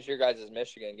time is your guys'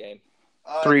 Michigan game?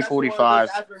 3:45.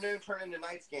 Afternoon turn into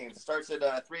nights games. It starts at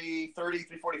 3:30,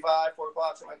 3:45, 4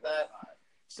 o'clock, something like that.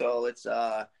 So it's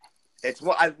I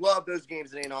love those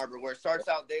games in Ann Arbor where it starts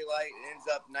out daylight and ends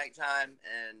up nighttime,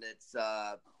 and it's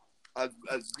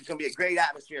it's going to be a great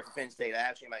atmosphere for Penn State. I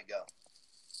actually might go.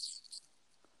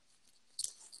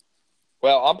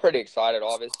 Well, I'm pretty excited,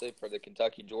 obviously, for the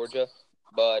Kentucky-Georgia,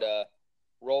 but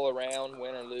roll around,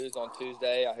 win or lose on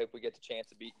Tuesday. I hope we get the chance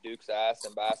to beat Duke's ass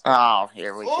in basketball. Oh,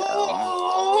 here we go.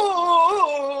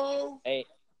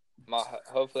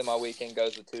 Hopefully my weekend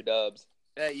goes with 2 dubs.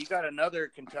 Hey, you got another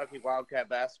Kentucky Wildcat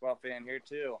basketball fan here,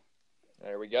 too.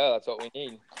 There we go. That's what we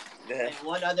need. And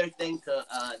one other thing to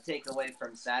take away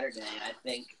from Saturday, I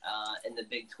think in the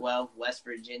Big 12, West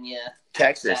Virginia,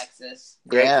 Texas.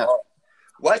 Yeah.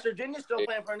 West Virginia's still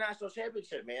playing for a national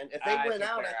championship, man. If they win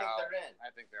out, I think they're in.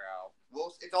 I think they're out.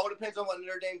 Well, it all depends on what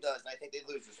Notre Dame does, and I think they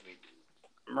lose this week.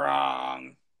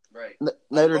 Wrong. Right.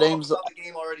 Notre Dame's the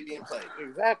game already being played.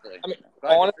 Exactly. I mean,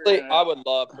 honestly, I would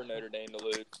love for Notre Dame to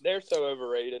lose. They're so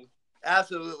overrated.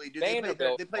 Absolutely, dude. They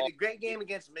Vanderbilt. played a great game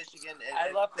against Michigan. And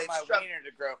I'd love for they my wiener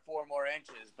to grow 4 more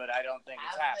inches, but I don't think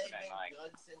it's happening. Have they Like, been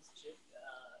good since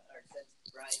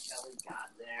Brian Kelly got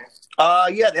there?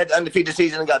 Yeah, they had the undefeated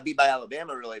season and got beat by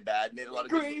Alabama really bad. Made a lot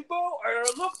of good. Greenbow,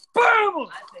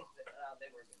 Alabama. I think that they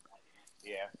were good.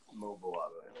 Yeah, mobile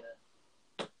of it.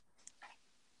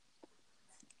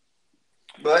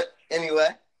 But anyway,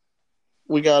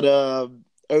 we got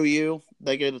OU.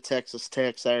 They go to Texas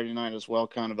Tech Saturday night as well.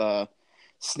 Kind of a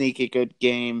sneaky good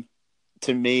game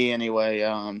to me, anyway.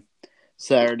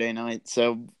 Saturday night.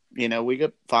 So we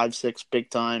got 5-6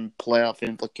 big time playoff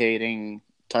implicating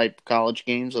type college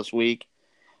games this week.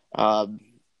 Yeah,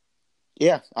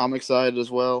 I'm excited as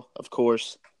well, of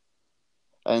course.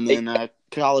 And then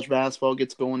college basketball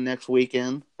gets going next week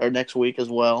as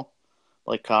well.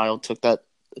 Like Kyle took that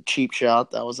cheap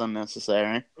shot that was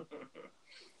unnecessary.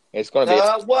 It's going to be.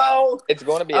 It's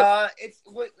going to be.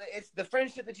 It's the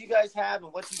friendship that you guys have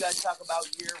and what you guys talk about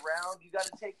year round. You got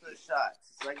to take those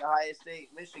shots. It's like Ohio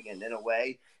State, Michigan in a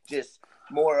way. Just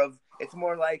it's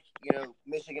more like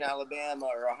Michigan, Alabama,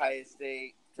 or Ohio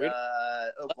State,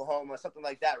 Oklahoma, something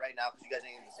like that right now because you guys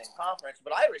ain't in the same conference.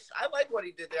 But I like what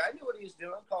he did there. I knew what he was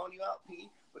doing. I'm calling you out, P.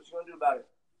 What you gonna do about it?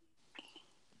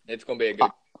 It's going to be a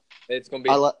good. It's going to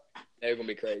be. It's going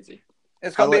to be crazy.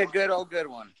 It's going to be a good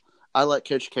one. I let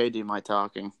Coach K do my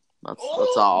talking. That's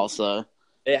all I'll say.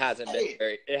 It hasn't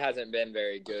been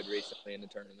very good recently in the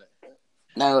tournament.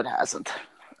 No, it hasn't.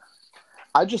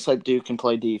 I just hope Duke can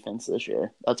play defense this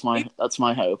year. That's my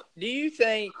hope. Do you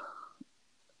think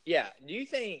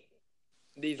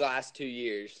these last 2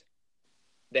 years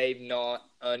they've not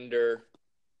underperformed?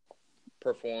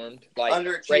 Like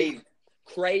underachieved.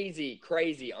 Crazy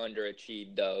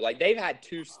underachieved though. Like they've had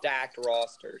 2 stacked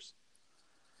rosters.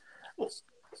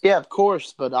 Yeah, of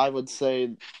course, but I would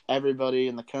say everybody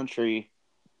in the country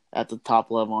at the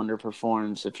top level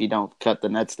underperforms if you don't cut the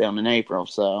nets down in April.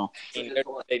 So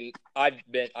I've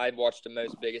watched the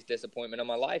most biggest disappointment of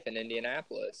my life in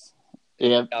Indianapolis.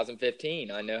 Yeah,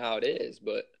 2015. I know how it is,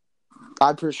 but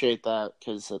I appreciate that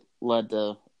because it led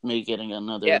to me getting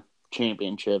another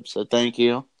championship. So thank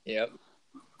you. Yep.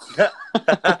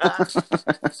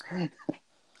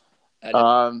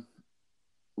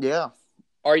 Yeah.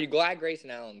 Are you glad Grayson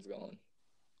Allen's gone?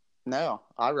 No,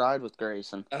 I ride with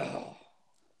Grayson. Oh.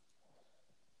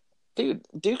 Dude,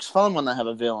 Duke's fun when they have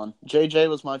a villain. JJ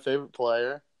was my favorite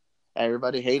player.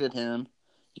 Everybody hated him.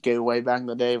 You go way back in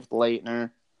the day with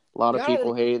Leitner. A lot of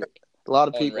people hated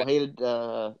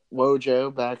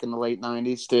Wojo back in the late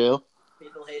 90s too.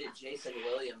 People hated Jason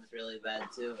Williams really bad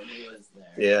too when he was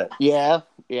there.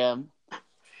 Yeah.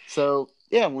 So,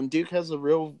 yeah, when Duke has a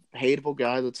real hateable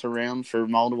guy that's around for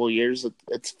multiple years,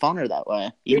 it's funner that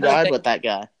way. You ride with that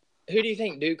guy. Who do you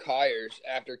think Duke hires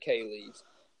after K leaves?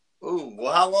 Ooh,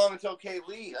 well, how long until K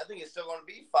leaves? I think it's still going to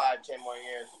be 5-10 more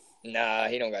years. Nah,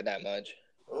 he don't got that much.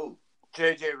 Ooh,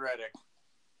 JJ Redick.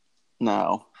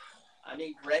 No. I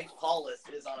mean, Greg Paulus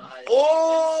is on a high.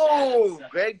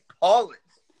 Greg Paulus.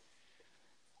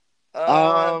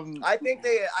 I think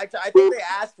they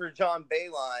asked for John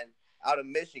Beilein out of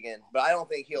Michigan, but I don't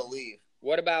think he'll leave.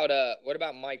 What about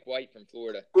Mike White from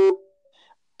Florida?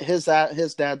 His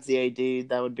dad's the AD.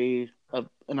 That would be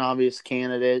an obvious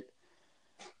candidate.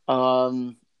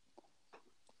 It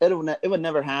would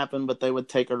never happen, but they would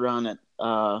take a run at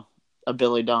a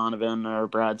Billy Donovan or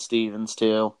Brad Stevens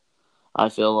too. I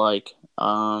feel like.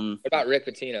 What about Rick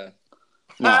Pitino?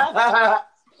 No.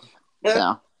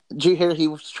 No. Did you hear he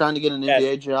was trying to get an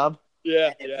NBA job?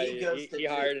 Yeah, he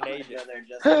hired an agent.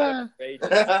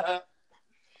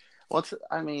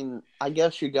 I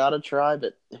guess you gotta try,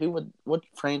 but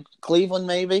Cleveland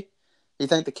maybe? You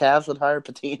think the Cavs would hire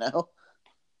Pitino?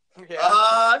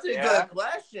 That's a good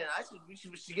question. We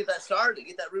should get that started,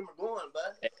 get that rumor going,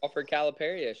 bud. They offered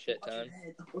Calipari a shit ton.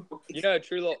 You know, a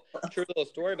true little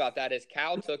story about that is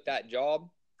Cal took that job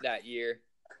that year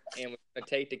and was going to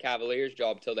take the Cavaliers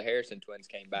job until the Harrison twins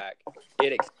came back.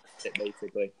 It accepted it,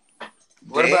 basically.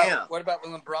 What about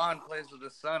when LeBron plays with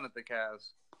his son at the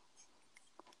Cavs?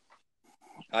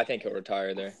 I think he'll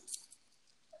retire there.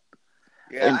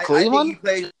 Yeah, in Cleveland? I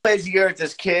think he plays a year with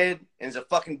this kid, and is a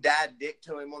fucking dad dick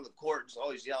to him on the court, just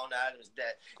always yelling at him. His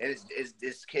dad and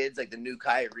his kid's like the new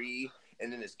Kyrie,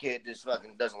 and then his kid just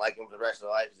fucking doesn't like him for the rest of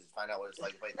their life. Just find out what it's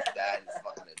like to play with his dad and just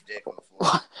fucking a dick on the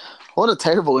floor. What a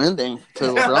terrible ending to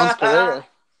LeBron's career.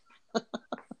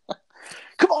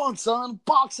 Come on, son.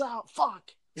 Box out.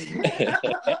 Fuck.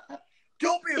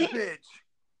 Don't be a bitch.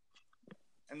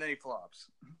 And then he flops.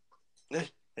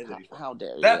 How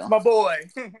dare you? That's my boy.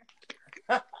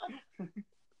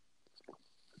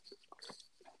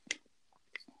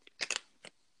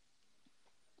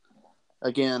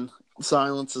 Again,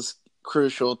 silence is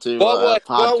crucial to What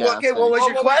podcasting. What was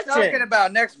your What question? we talking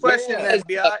about? Next question, then,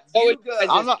 Biatch.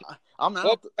 I'm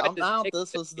out. I'm out.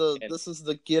 This is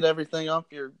the get everything off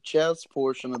your chest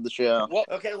portion of the show.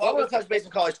 Okay, well, I want to touch base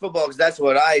on college football because that's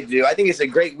what I do. I think it's a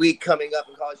great week coming up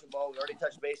in college football. We already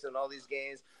touched base on all these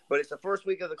games, but it's the first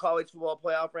week of the college football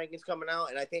playoff rankings coming out,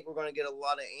 and I think we're going to get a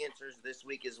lot of answers this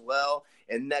week as well.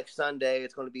 And next Sunday,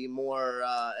 it's going to be more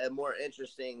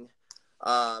interesting.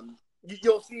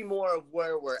 You'll see more of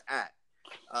where we're at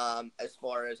as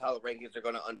far as how the rankings are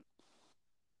going to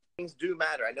things do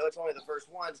matter. I know it's only the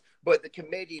first ones, but the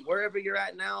committee, wherever you're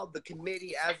at now, the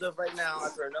committee, as of right now,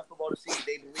 after enough football to see,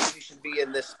 they believe you should be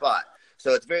in this spot.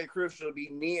 So it's very crucial to be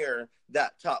near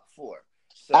that top four.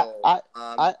 So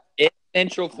if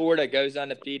Central Florida goes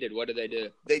undefeated, what do? They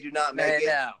do not make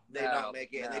it. They don't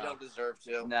make it, and they don't deserve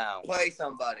to. No. Play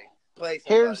somebody.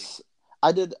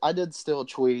 I did steal a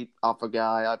tweet off a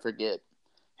guy. I forget.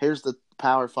 Here's the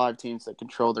Power 5 teams that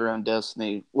control their own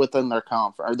destiny within their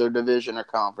conference or their division or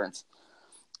conference.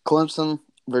 Clemson,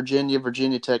 Virginia,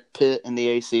 Virginia Tech, Pitt in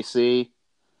the ACC.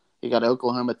 You got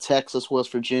Oklahoma, Texas,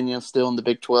 West Virginia still in the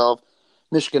Big 12.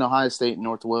 Michigan, Ohio State, and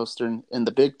Northwestern in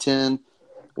the Big 10.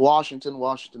 Washington,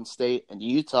 Washington State, and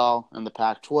Utah in the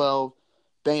Pac-12.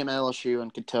 Bama, LSU,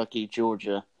 and Kentucky,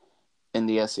 Georgia in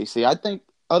the SEC. I think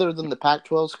other than the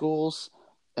Pac-12 schools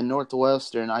and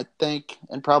Northwestern, I think,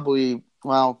 and probably,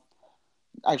 well,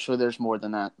 actually, there's more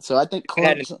than that. So I think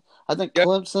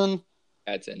Clemson.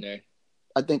 That's in there.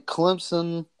 I think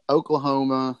Clemson,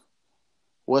 Oklahoma,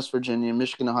 West Virginia,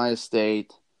 Michigan, Ohio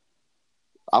State.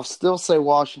 I'll still say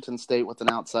Washington State with an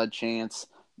outside chance.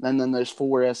 And then there's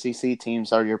 4 SEC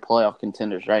teams are your playoff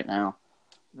contenders right now.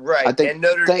 Right, I think and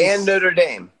Notre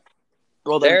Dame.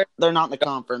 Well, they're not in the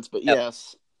conference, but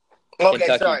yes. Okay,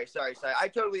 Kentucky. sorry. I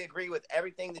totally agree with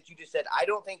everything that you just said. I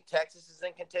don't think Texas is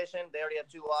in contention. They already have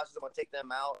 2 losses. I'm going to take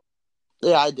them out.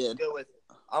 Yeah, I did.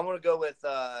 I'm going to go with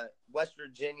West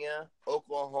Virginia,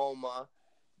 Oklahoma,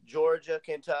 Georgia,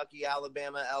 Kentucky,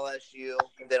 Alabama, LSU,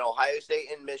 and then Ohio State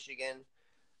and Michigan.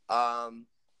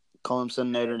 Clemson,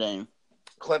 Notre Dame.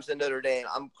 Clemson, Notre Dame.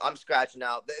 I'm scratching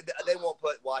out. They won't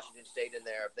put Washington State in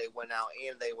there if they win out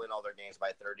and they win all their games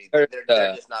by 30.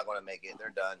 They're just not going to make it.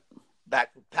 They're done.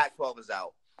 Pac-12 is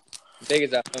out. Big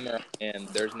as a homer, and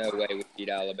there's no way we beat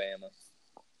Alabama.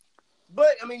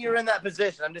 But I mean, you're in that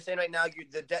position. I'm just saying right now, you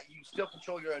still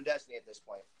control your own destiny at this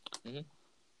point.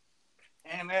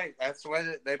 Mm-hmm. And hey, that's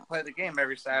why they play the game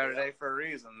every Saturday for a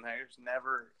reason. There's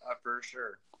never a for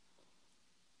sure.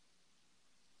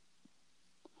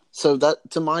 So that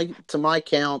to my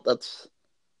count, that's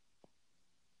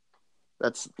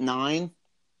 9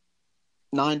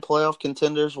 playoff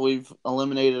contenders. We've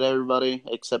eliminated everybody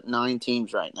except 9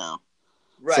 teams right now.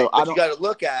 Right, so but you got to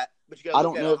look at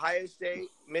know. Ohio State,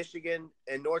 Michigan,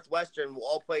 and Northwestern will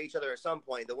all play each other at some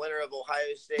point. The winner of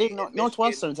Ohio State, Dude,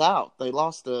 Northwestern's out. They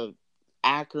lost to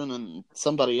Akron and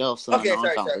somebody else. Okay,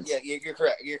 sorry. Yeah, you're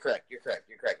correct. You're correct.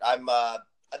 I'm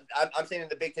saying in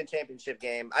the Big Ten championship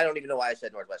game. I don't even know why I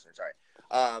said Northwestern. Sorry.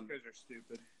 Because they're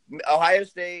stupid. Ohio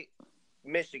State,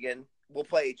 Michigan will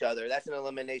play each other. That's an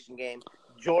elimination game.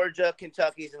 Georgia,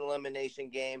 Kentucky's an elimination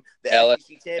game. The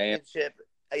SEC championship.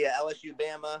 LSU,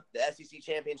 Bama. The SEC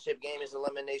championship game is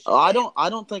elimination. I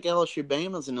don't think LSU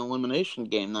Bama's an elimination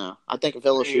game though. I think if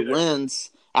LSU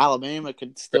wins, Alabama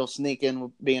could still sneak in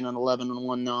with being an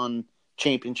 11-1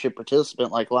 non-championship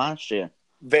participant like last year.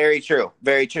 Very true.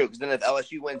 Because then if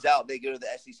LSU wins out, they go to the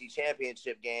SEC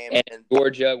championship game. And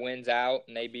Georgia wins out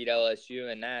and they beat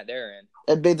LSU, and they're in.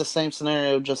 It'd be the same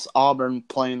scenario, just Auburn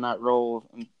playing that role,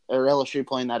 or LSU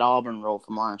playing that Auburn role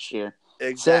from last year.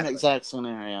 Exactly. Same exact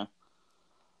scenario.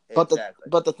 Exactly.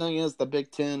 But the thing is, the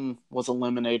Big Ten was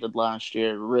eliminated last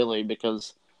year, really,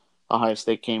 because Ohio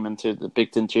State came into the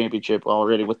Big Ten championship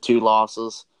already with 2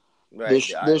 losses. Right,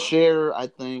 this year, I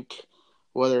think,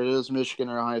 whether it is Michigan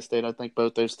or Ohio State, I think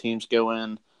both those teams go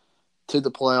in to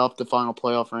the final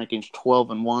playoff rankings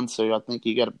 12-1. So I think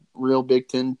you got a real Big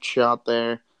Ten shot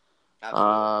there.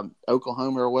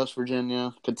 Oklahoma or West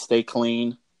Virginia could stay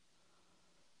clean.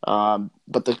 But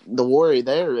the worry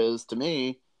there is, to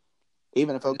me,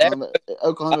 even if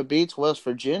Oklahoma beats West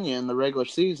Virginia in the regular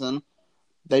season,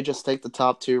 they just take the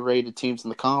top 2 rated teams in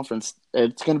the conference.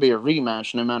 It's going to be a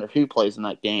rematch no matter who plays in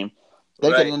that game.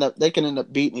 They can end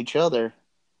up beating each other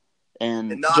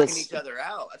and knocking each other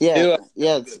out. That's a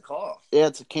good call. Yeah,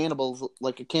 it's a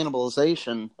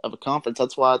cannibalization of a conference.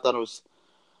 That's why I thought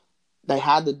they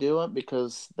had to do it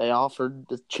because they offered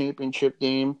the championship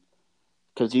game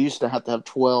because you used to have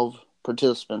 12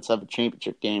 participants have a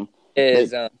championship game.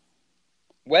 Is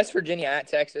West Virginia at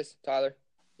Texas, Tyler?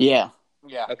 Yeah.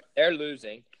 Yeah. Okay, they're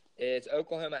losing. Is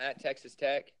Oklahoma at Texas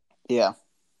Tech? Yeah.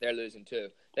 They're losing too.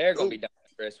 They're going to be done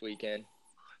for this weekend.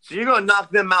 So you're going to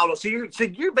knock them out. So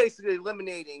you're basically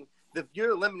eliminating the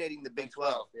Big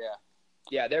 12. Yeah.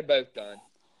 Yeah, they're both done.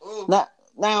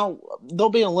 Now they'll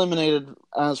be eliminated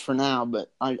as for now,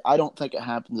 but I don't think it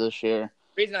happens this year.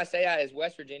 The reason I say that is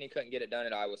West Virginia couldn't get it done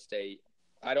at Iowa State.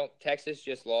 Texas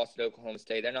just lost to Oklahoma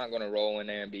State. They're not going to roll in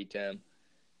there and beat them.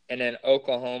 And then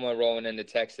Oklahoma rolling into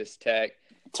Texas Tech.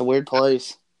 It's a weird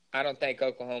place. I don't think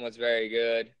Oklahoma's very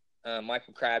good.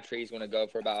 Michael Crabtree's going to go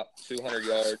for about 200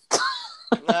 yards.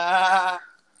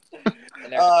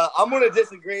 I'm going to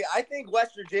disagree. I think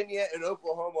West Virginia and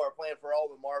Oklahoma are playing for all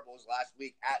the marbles last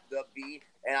week at Dub V,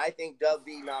 and I think Dub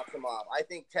V knocks them off. I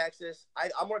think Texas.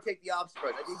 I'm going to take the opposite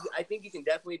approach. I think you can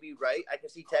definitely be right. I can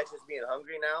see Texas being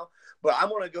hungry now, but I'm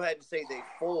going to go ahead and say they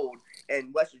fold,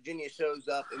 and West Virginia shows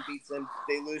up and beats them.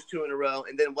 They lose 2 in a row,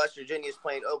 and then West Virginia is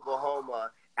playing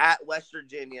Oklahoma at West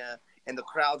Virginia. And the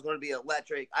crowd's going to be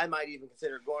electric. I might even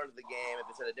consider going to the game if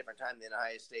it's at a different time than the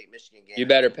Ohio State-Michigan game. You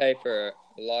better pay for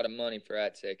a lot of money for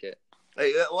that ticket.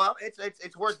 Well,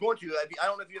 it's worth going to. I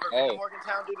don't know if you've ever been to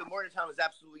Morgantown, dude, but Morgantown is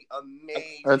absolutely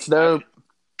amazing. That's dope.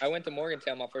 I went to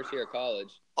Morgantown my first year of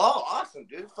college. Oh, awesome,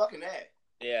 dude! Fucking A.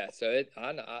 Yeah, so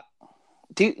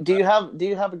Do you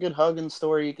have a good hugging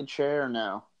story you could share or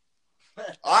no?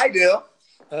 I do.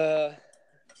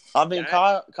 I mean,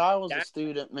 Kyle was a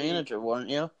student manager, weren't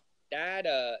you? Dad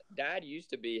used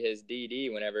to be his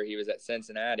DD whenever he was at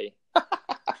Cincinnati.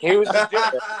 He was a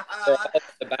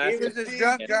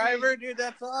drunk driver, dude.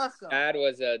 That's awesome. Dad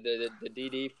was the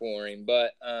DD for him,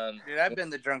 but dude, I've been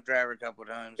the drunk driver a couple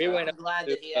times. I'm glad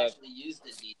that he actually used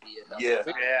the DD.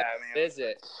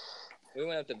 Visit. We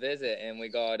went up to visit, and we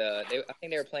got. I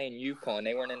think they were playing UConn.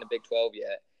 They weren't in the Big 12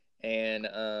 yet, and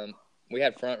we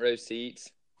had front row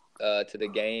seats to the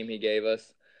game he gave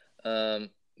us.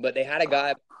 But they had a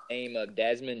guy by the name of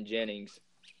Desmond Jennings,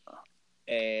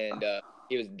 and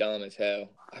he was dumb as hell.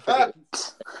 I forget.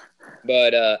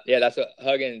 But, yeah, that's what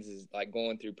Huggins is, like,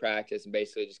 going through practice and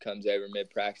basically just comes over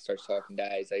mid-practice, starts talking to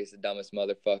Dad. He's like, he's the dumbest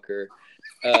motherfucker.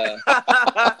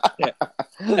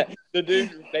 The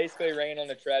dude basically ran on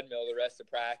the treadmill the rest of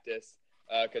practice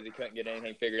because he couldn't get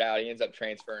anything figured out. He ends up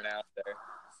transferring out there.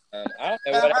 I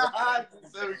don't know what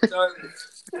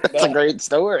That's a great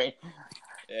story.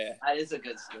 Yeah, that is a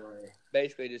good story.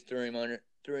 Basically, just threw him under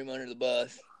the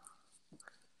bus.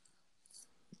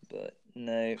 But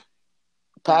no,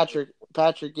 Patrick,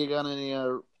 you got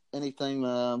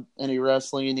anything, any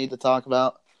wrestling you need to talk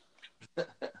about?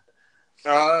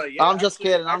 Yeah, I'm just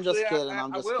kidding. I'm just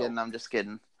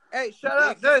kidding. Hey, shut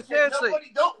up! No, seriously,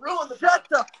 don't ruin the. Shut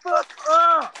the fuck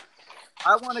up!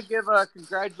 I want to give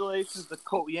congratulations to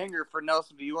Colt Younger for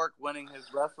Nelson, New York, winning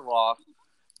his wrestle off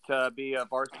to be a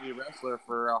varsity wrestler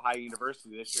for Ohio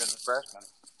University this year as a freshman.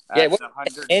 Yeah, what?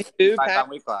 105-pound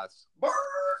weight class.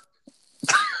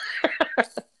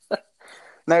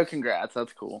 No, congrats.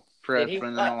 That's cool. Freshman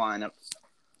in the lineup.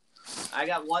 I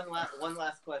got one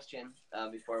last question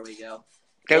before we go.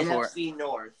 Go for it. NFC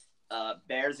North,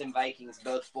 Bears and Vikings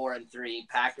both 4-3.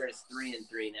 Packers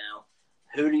 3-3 now.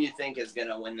 Who do you think is going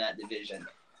to win that division?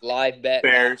 Live bet.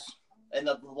 Bears. And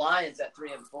the Lions at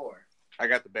 3-4. I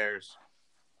got the Bears.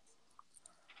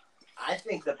 I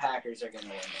think the Packers are going to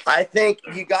win it. I think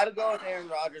you got to go with Aaron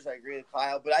Rodgers. I agree with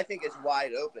Kyle, but I think it's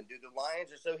wide open, dude. The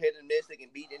Lions are so hit and miss; they can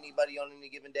beat anybody on any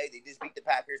given day. They just beat the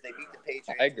Packers, they beat the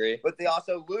Patriots. I agree, but they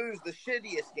also lose the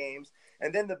shittiest games.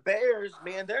 And then the Bears,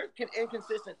 man, they're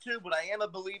inconsistent too. But I am a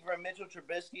believer in Mitchell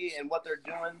Trubisky and what they're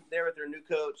doing there with their new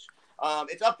coach.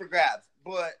 It's up for grabs,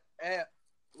 but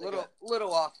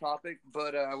little off topic,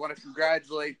 but I want to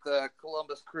congratulate the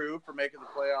Columbus Crew for making the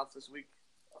playoffs this week.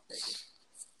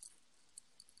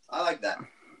 I like that.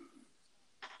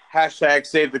 Hashtag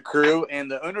save the crew,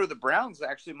 and the owner of the Browns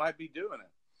actually might be doing it.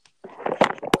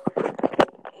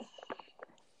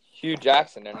 Hugh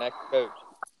Jackson, their next coach.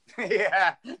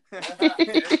 Yeah.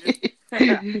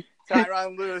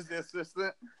 Tyronn Lewis, the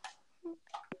assistant.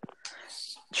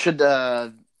 Should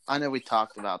I know we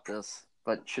talked about this,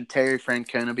 but should Terry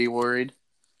Francona be worried?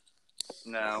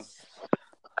 No.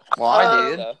 Well, I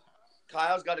did.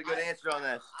 Kyle's got a good answer on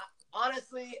this.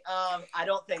 Honestly, I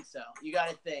don't think so. You got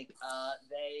to think.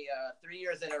 They 3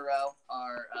 years in a row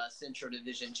are Central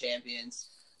Division champions.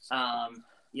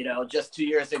 Just 2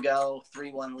 years ago,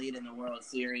 3-1 lead in the World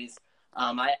Series.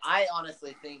 I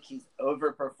honestly think he's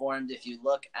overperformed if you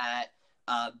look at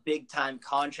big-time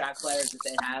contract players that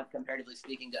they have, comparatively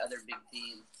speaking to other big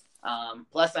teams.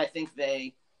 Plus, I think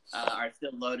they are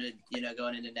still loaded,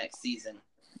 going into next season.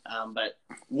 But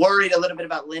worried a little bit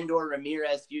about Lindor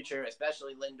Ramirez's future,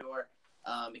 especially Lindor,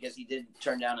 because he did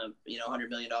turn down a $100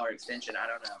 million extension. I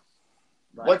don't know.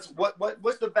 But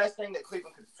what's the best thing that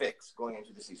Cleveland could fix going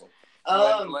into the season?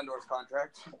 Lindor's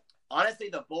contract. Honestly,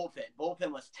 the bullpen.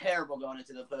 Bullpen was terrible going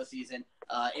into the postseason.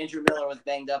 Andrew Miller was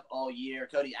banged up all year.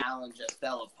 Cody Allen just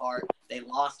fell apart. They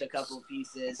lost a couple of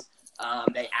pieces.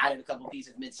 They added a couple of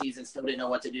pieces midseason. Still didn't know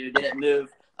what to do. Didn't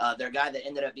move. Their guy that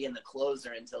ended up being the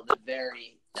closer until the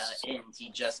very end, he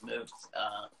just moved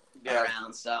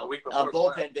around. So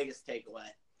bullpen, biggest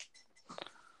takeaway.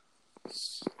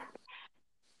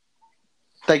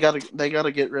 They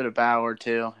gotta get rid of Bauer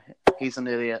too. He's an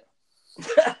idiot.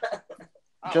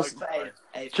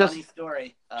 Funny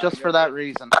story. Just for that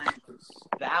reason.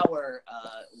 Bauer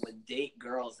would date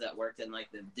girls that worked in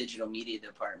like the digital media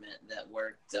department that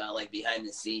worked like behind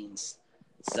the scenes.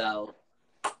 So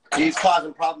he's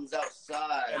causing problems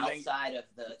outside of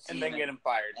the team, and then get him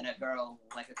fired. And a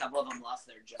couple of them lost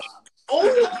their job.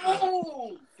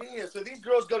 Oh, damn! So these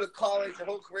girls go to college, their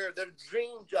whole career, their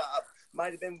dream job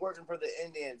might have been working for the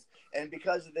Indians, and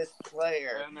because of this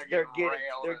player, they're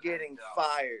getting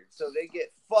fired. So they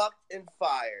get fucked and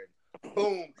fired.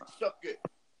 Boom, suck it.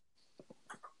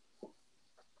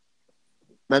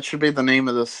 That should be the name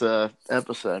of this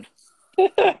episode.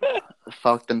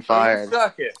 Fucked and fired.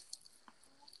 Suck it.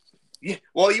 Yeah.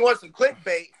 Well, you want some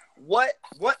clickbait? What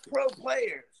pro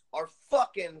players are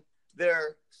fucking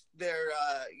their the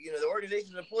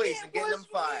organization's employees and getting them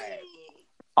fired?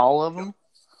 All of them?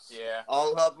 Yeah.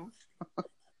 All of them.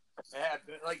 Yeah,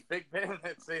 like Big Ben,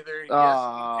 it's either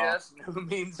yes, no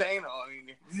means anal.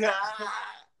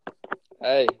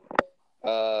 Hey,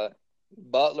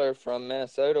 Butler from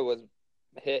Minnesota was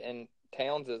hitting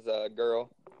Towns' girl.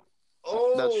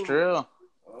 Oh, that's true.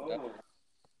 Oh.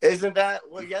 Isn't that?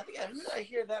 Well, yeah. Who did I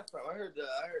hear that from? I heard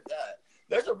that.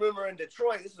 There's a rumor in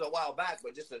Detroit. This is a while back,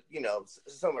 but just a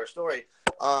similar story.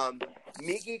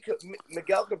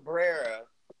 Miguel Cabrera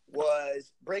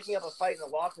was breaking up a fight in the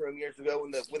locker room years ago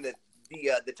when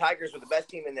the Tigers were the best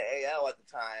team in the AL at the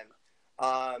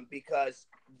time, because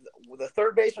the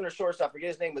third baseman or shortstop, I forget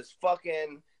his name, was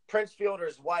fucking Prince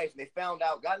Fielder's wife, and they found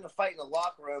out, got in a fight in the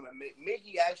locker room, and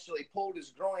Miggy actually pulled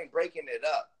his groin, breaking it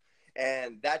up.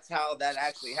 And that's how that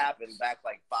actually happened back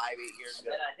like 5-8 years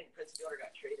ago. And then I think Prince Fielder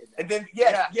got traded. And then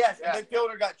and then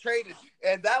Fielder got traded,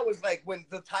 and that was like when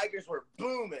the Tigers were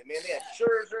booming. Man, they had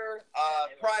Scherzer,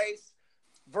 Price,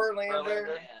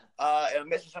 Verlander, and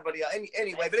missing somebody else.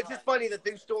 Anyway, but it's just funny that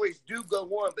these stories do go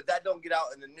on, but that don't get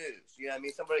out in the news. You know what I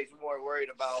mean? Somebody's more worried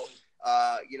about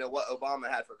what Obama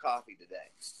had for coffee today.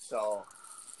 So,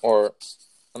 or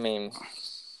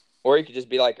you could just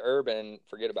be like Urban and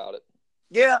forget about it.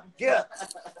 Yeah,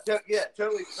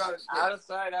 totally. Out of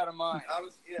sight, out of mind.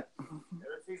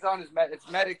 If he's on it's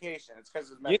medication. It's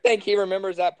because of medication. You think he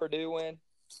remembers that Purdue win?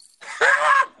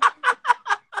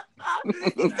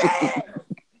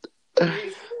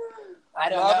 I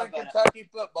don't know. But Kentucky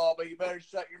football, but you better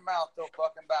shut your mouth till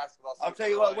fucking basketball. I'll tell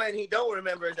you what, when he don't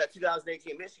remember is that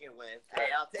 2018 Michigan win. Hey,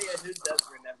 I'll tell you who does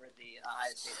remember the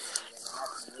Ohio State Michigan, and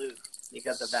that's Luke,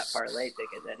 because of that parlay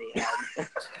ticket that he had.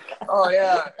 Oh,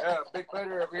 yeah, big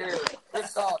winner over here. Good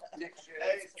talk, dick shit.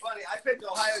 Hey, it's funny. I picked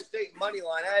Ohio State money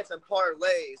line. I had some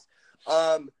parlays.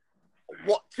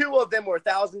 Two of them were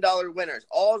 $1,000 winners.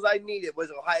 All I needed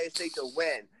was Ohio State to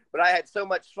win. But I had so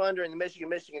much fun during the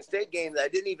Michigan State game that I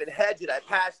didn't even hedge it. I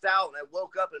passed out, and I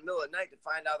woke up in the middle of the night to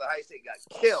find out that Ohio State got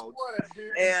killed.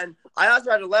 And I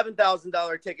also had an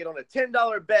 $11,000 ticket on a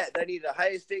 $10 bet that I needed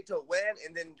Ohio State to win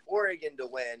and then Oregon to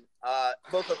win.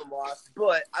 Both of them lost,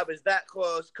 but I was that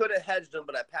close. Could have hedged them,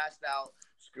 but I passed out.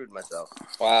 Screwed myself.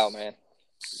 Wow, man.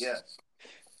 Yeah.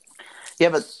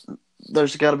 Yeah, but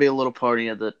there's got to be a little part of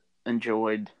you that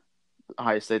enjoyed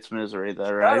Ohio State's misery,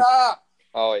 though, right? Shut up!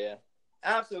 Oh, yeah.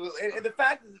 Absolutely. And the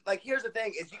fact is, like, here's the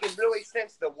thing, is you can really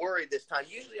sense the worry this time.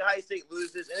 Usually Ohio State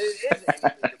loses, and it isn't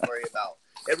anything to worry about.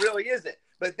 It really isn't.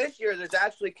 But this year, there's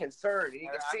actually concern. And you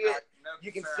can see it.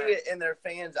 You can see it in their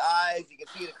fans' eyes. You can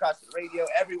see it across the radio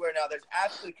everywhere now. There's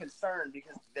actually concern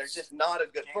because they're just not a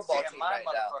good football team right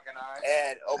now.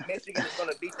 And Michigan is going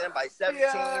to beat them by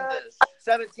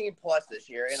 17 plus this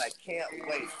year, and I can't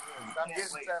wait. I'm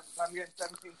getting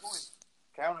 17 points.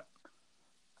 Count it.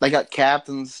 They got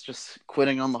captains just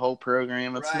quitting on the whole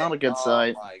program. It's Right. not a good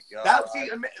sight. Oh my god!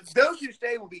 Those who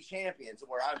stay will be champions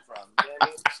where I'm from. You know what I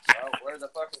mean? Well, where the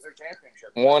fuck is their championship?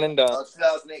 One and done. Well, it's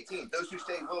 2018. Those who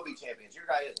stay will be champions. Your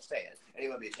guy isn't staying, and he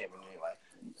will be a champion anyway.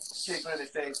 Chase winning the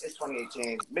States. It's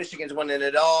 2018. Michigan's winning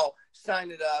it all.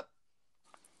 Sign it up.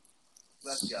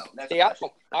 Let's go. Next See, question.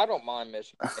 I don't mind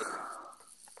Michigan.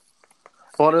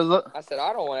 What is it? I said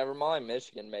I don't ever mind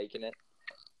Michigan making it.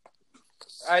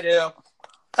 I do.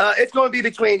 It's going to be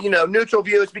between, neutral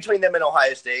view. It's between them and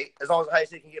Ohio State. As long as Ohio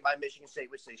State can get by Michigan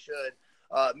State, which they should.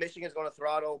 Michigan's going to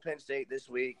throttle Penn State this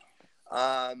week.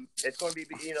 It's going to be,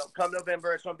 come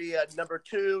November, it's going to be number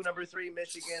 2, number 3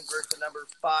 Michigan versus the number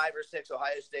 5 or 6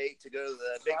 Ohio State to go to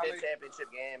the Big Ten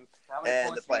championship game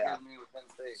and the playoff.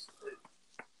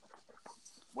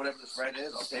 Whatever the spread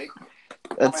is, I'll take.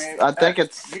 I think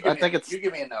it's You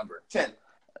give me a number. 10.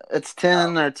 It's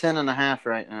 10 or 10.5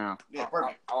 right now. Yeah,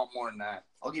 perfect. I want more than that.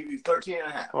 I'll give you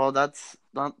 13.5. Well, that's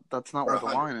not what the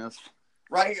line is.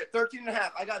 Right here,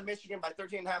 13.5. I got Michigan by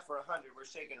 13.5 for 100. We're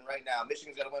shaking right now.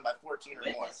 Michigan's going to win by 14 or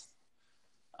more.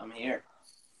 I'm here.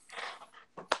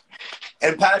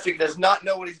 And Patrick does not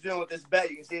know what he's doing with this bet.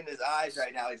 You can see in his eyes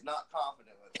right now. He's not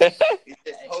confident with it. He's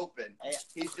just hoping.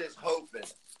 He's just hoping.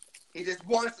 He just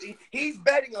wants. He's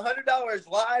betting $100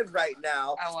 live right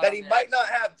now that he might not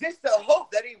have, just to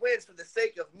hope that he wins for the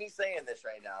sake of me saying this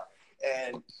right now.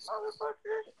 And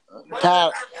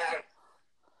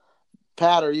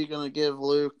Pat, are you going to give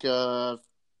Luke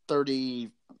 31.5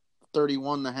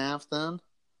 then?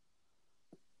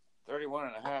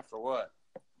 31.5 for what?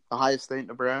 Ohio State,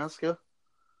 Nebraska.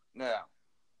 No.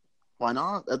 Why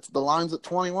not? That's the line's at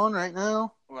 21 right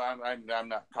now. Well, I'm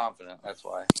not confident. That's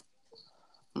why.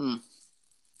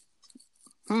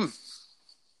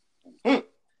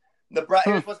 Nebraska.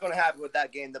 Here's what's going to happen with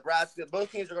that game. Nebraska.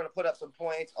 Both teams are going to put up some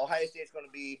points. Ohio State's going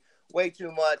to be way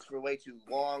too much for way too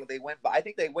long. I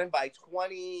think they win by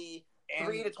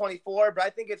 23 to 24. But I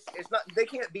think it's not. They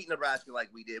can't beat Nebraska like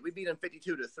we did. We beat them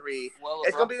 52-3. Well,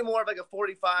 it's going to be more of like a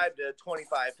 45 to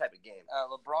 25 type of game.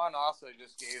 LeBron also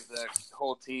just gave the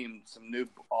whole team some new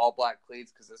all-black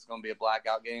cleats because it's going to be a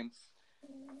blackout game.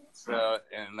 So,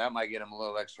 and that might get him a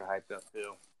little extra hyped up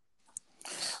too.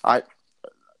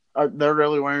 They're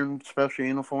really wearing special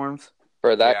uniforms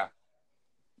For that, Yeah.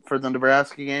 for the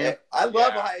Nebraska game. Yeah, I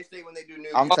love Ohio State when they do new.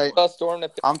 I'll storm the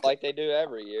field I'm- like they do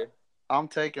every year. I'm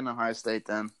taking Ohio State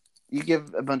then. You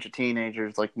give a bunch of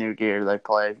teenagers like new gear,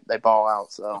 they ball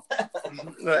out. So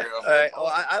Right. All right. Well,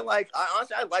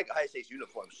 honestly, I like Ohio State's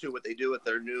uniforms too. What they do with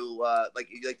their new, like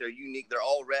they're unique. They're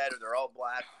all red or they're all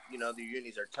black. Their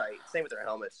unis are tight. Same with their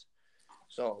helmets.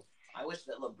 So I wish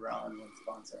that LeBron would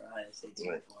sponsor Ohio State's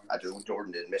uniform. I do what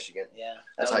Jordan did in Michigan. Yeah.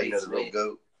 That's that how would you be know the real sweet.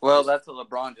 GOAT. Well, that's what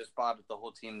LeBron just bought the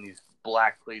whole team these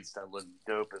black cleats that look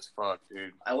dope as fuck,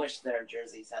 dude. I wish their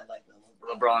jerseys had like the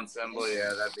LeBron symbol,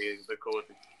 yeah, that'd be cool with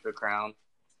the crown.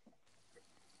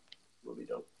 Will be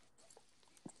dope.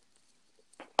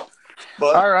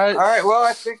 But all right. Well,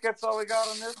 I think that's all we got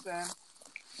on this then.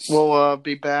 We'll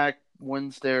be back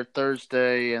Wednesday or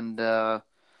Thursday, and our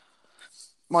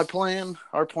plan,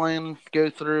 go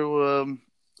through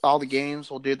all the games.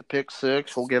 We'll do the pick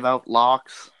six. We'll give out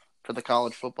locks for the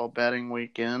college football betting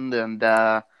weekend, and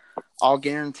I'll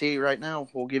guarantee right now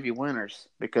we'll give you winners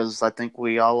because I think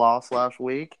we all lost last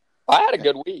week. I had a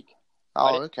good week.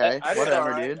 Oh, okay. I did Whatever, all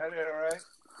right. dude. I did all right.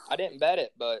 I didn't bet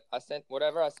it, but I sent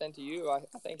whatever I sent to you. I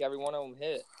think every one of them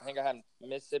hit. I think I had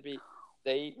Mississippi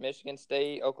State, Michigan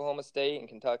State, Oklahoma State, and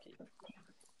Kentucky.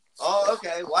 Oh,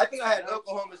 okay. Well, I think I had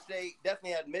Oklahoma State.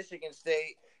 Definitely had Michigan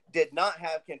State. Did not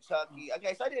have Kentucky.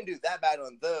 Okay, so I didn't do that bad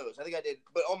on those. I think I did,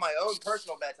 but on my own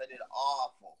personal bets, I did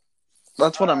awful.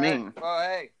 That's what I All right. mean. Well,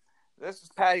 hey, this is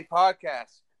Patty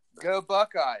Podcast. Go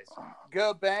Buckeyes.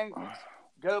 Go Bengals.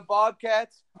 Go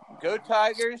Bobcats. Go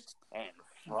Tigers. And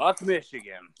fuck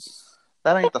Michigan.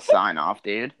 That ain't the sign off,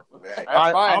 dude. Right.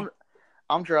 That's fine.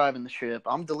 I'm driving the ship.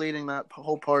 I'm deleting that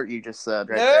whole part you just said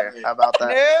right Nope. there. How about that?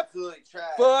 Nope. Absolutely trash.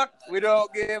 Fuck. We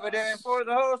don't give a damn for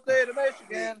the whole state of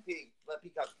Michigan. Let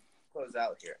Peacock close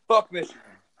out here. Fuck Michigan.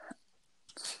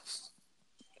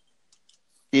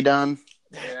 You done?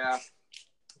 Yeah.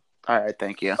 All right,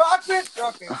 thank you. Fuck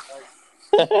Michigan.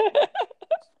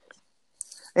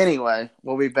 Anyway,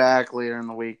 we'll be back later in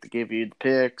the week to give you the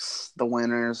picks, the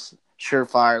winners,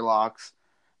 surefire locks.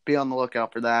 Be on the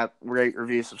lookout for that. Rate,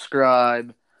 review,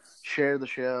 subscribe, share the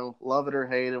show. Love it or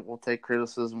hate it. We'll take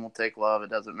criticism. We'll take love. It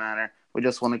doesn't matter. We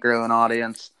just want to grow an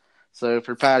audience. So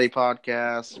for Patty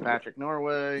Podcast, Patrick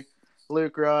Norway,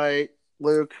 Luke Wright,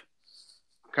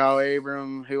 Kyle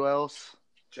Abram, who else?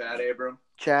 Chad Abram.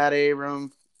 Chad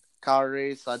Abram, Kyle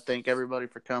Reese. I thank everybody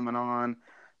for coming on.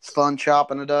 It's fun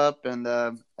chopping it up. And,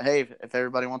 hey, if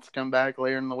everybody wants to come back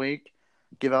later in the week,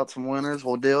 give out some winners,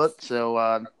 we'll do it.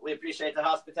 So we appreciate the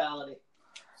hospitality.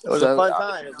 It was a fun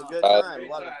time. It was a good time.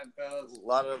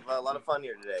 A lot of fun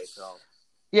here today. So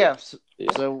yes,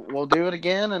 so we'll do it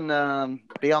again, and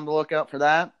be on the lookout for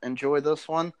that. Enjoy this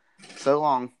one. So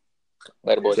long.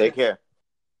 Later, boys. Take care.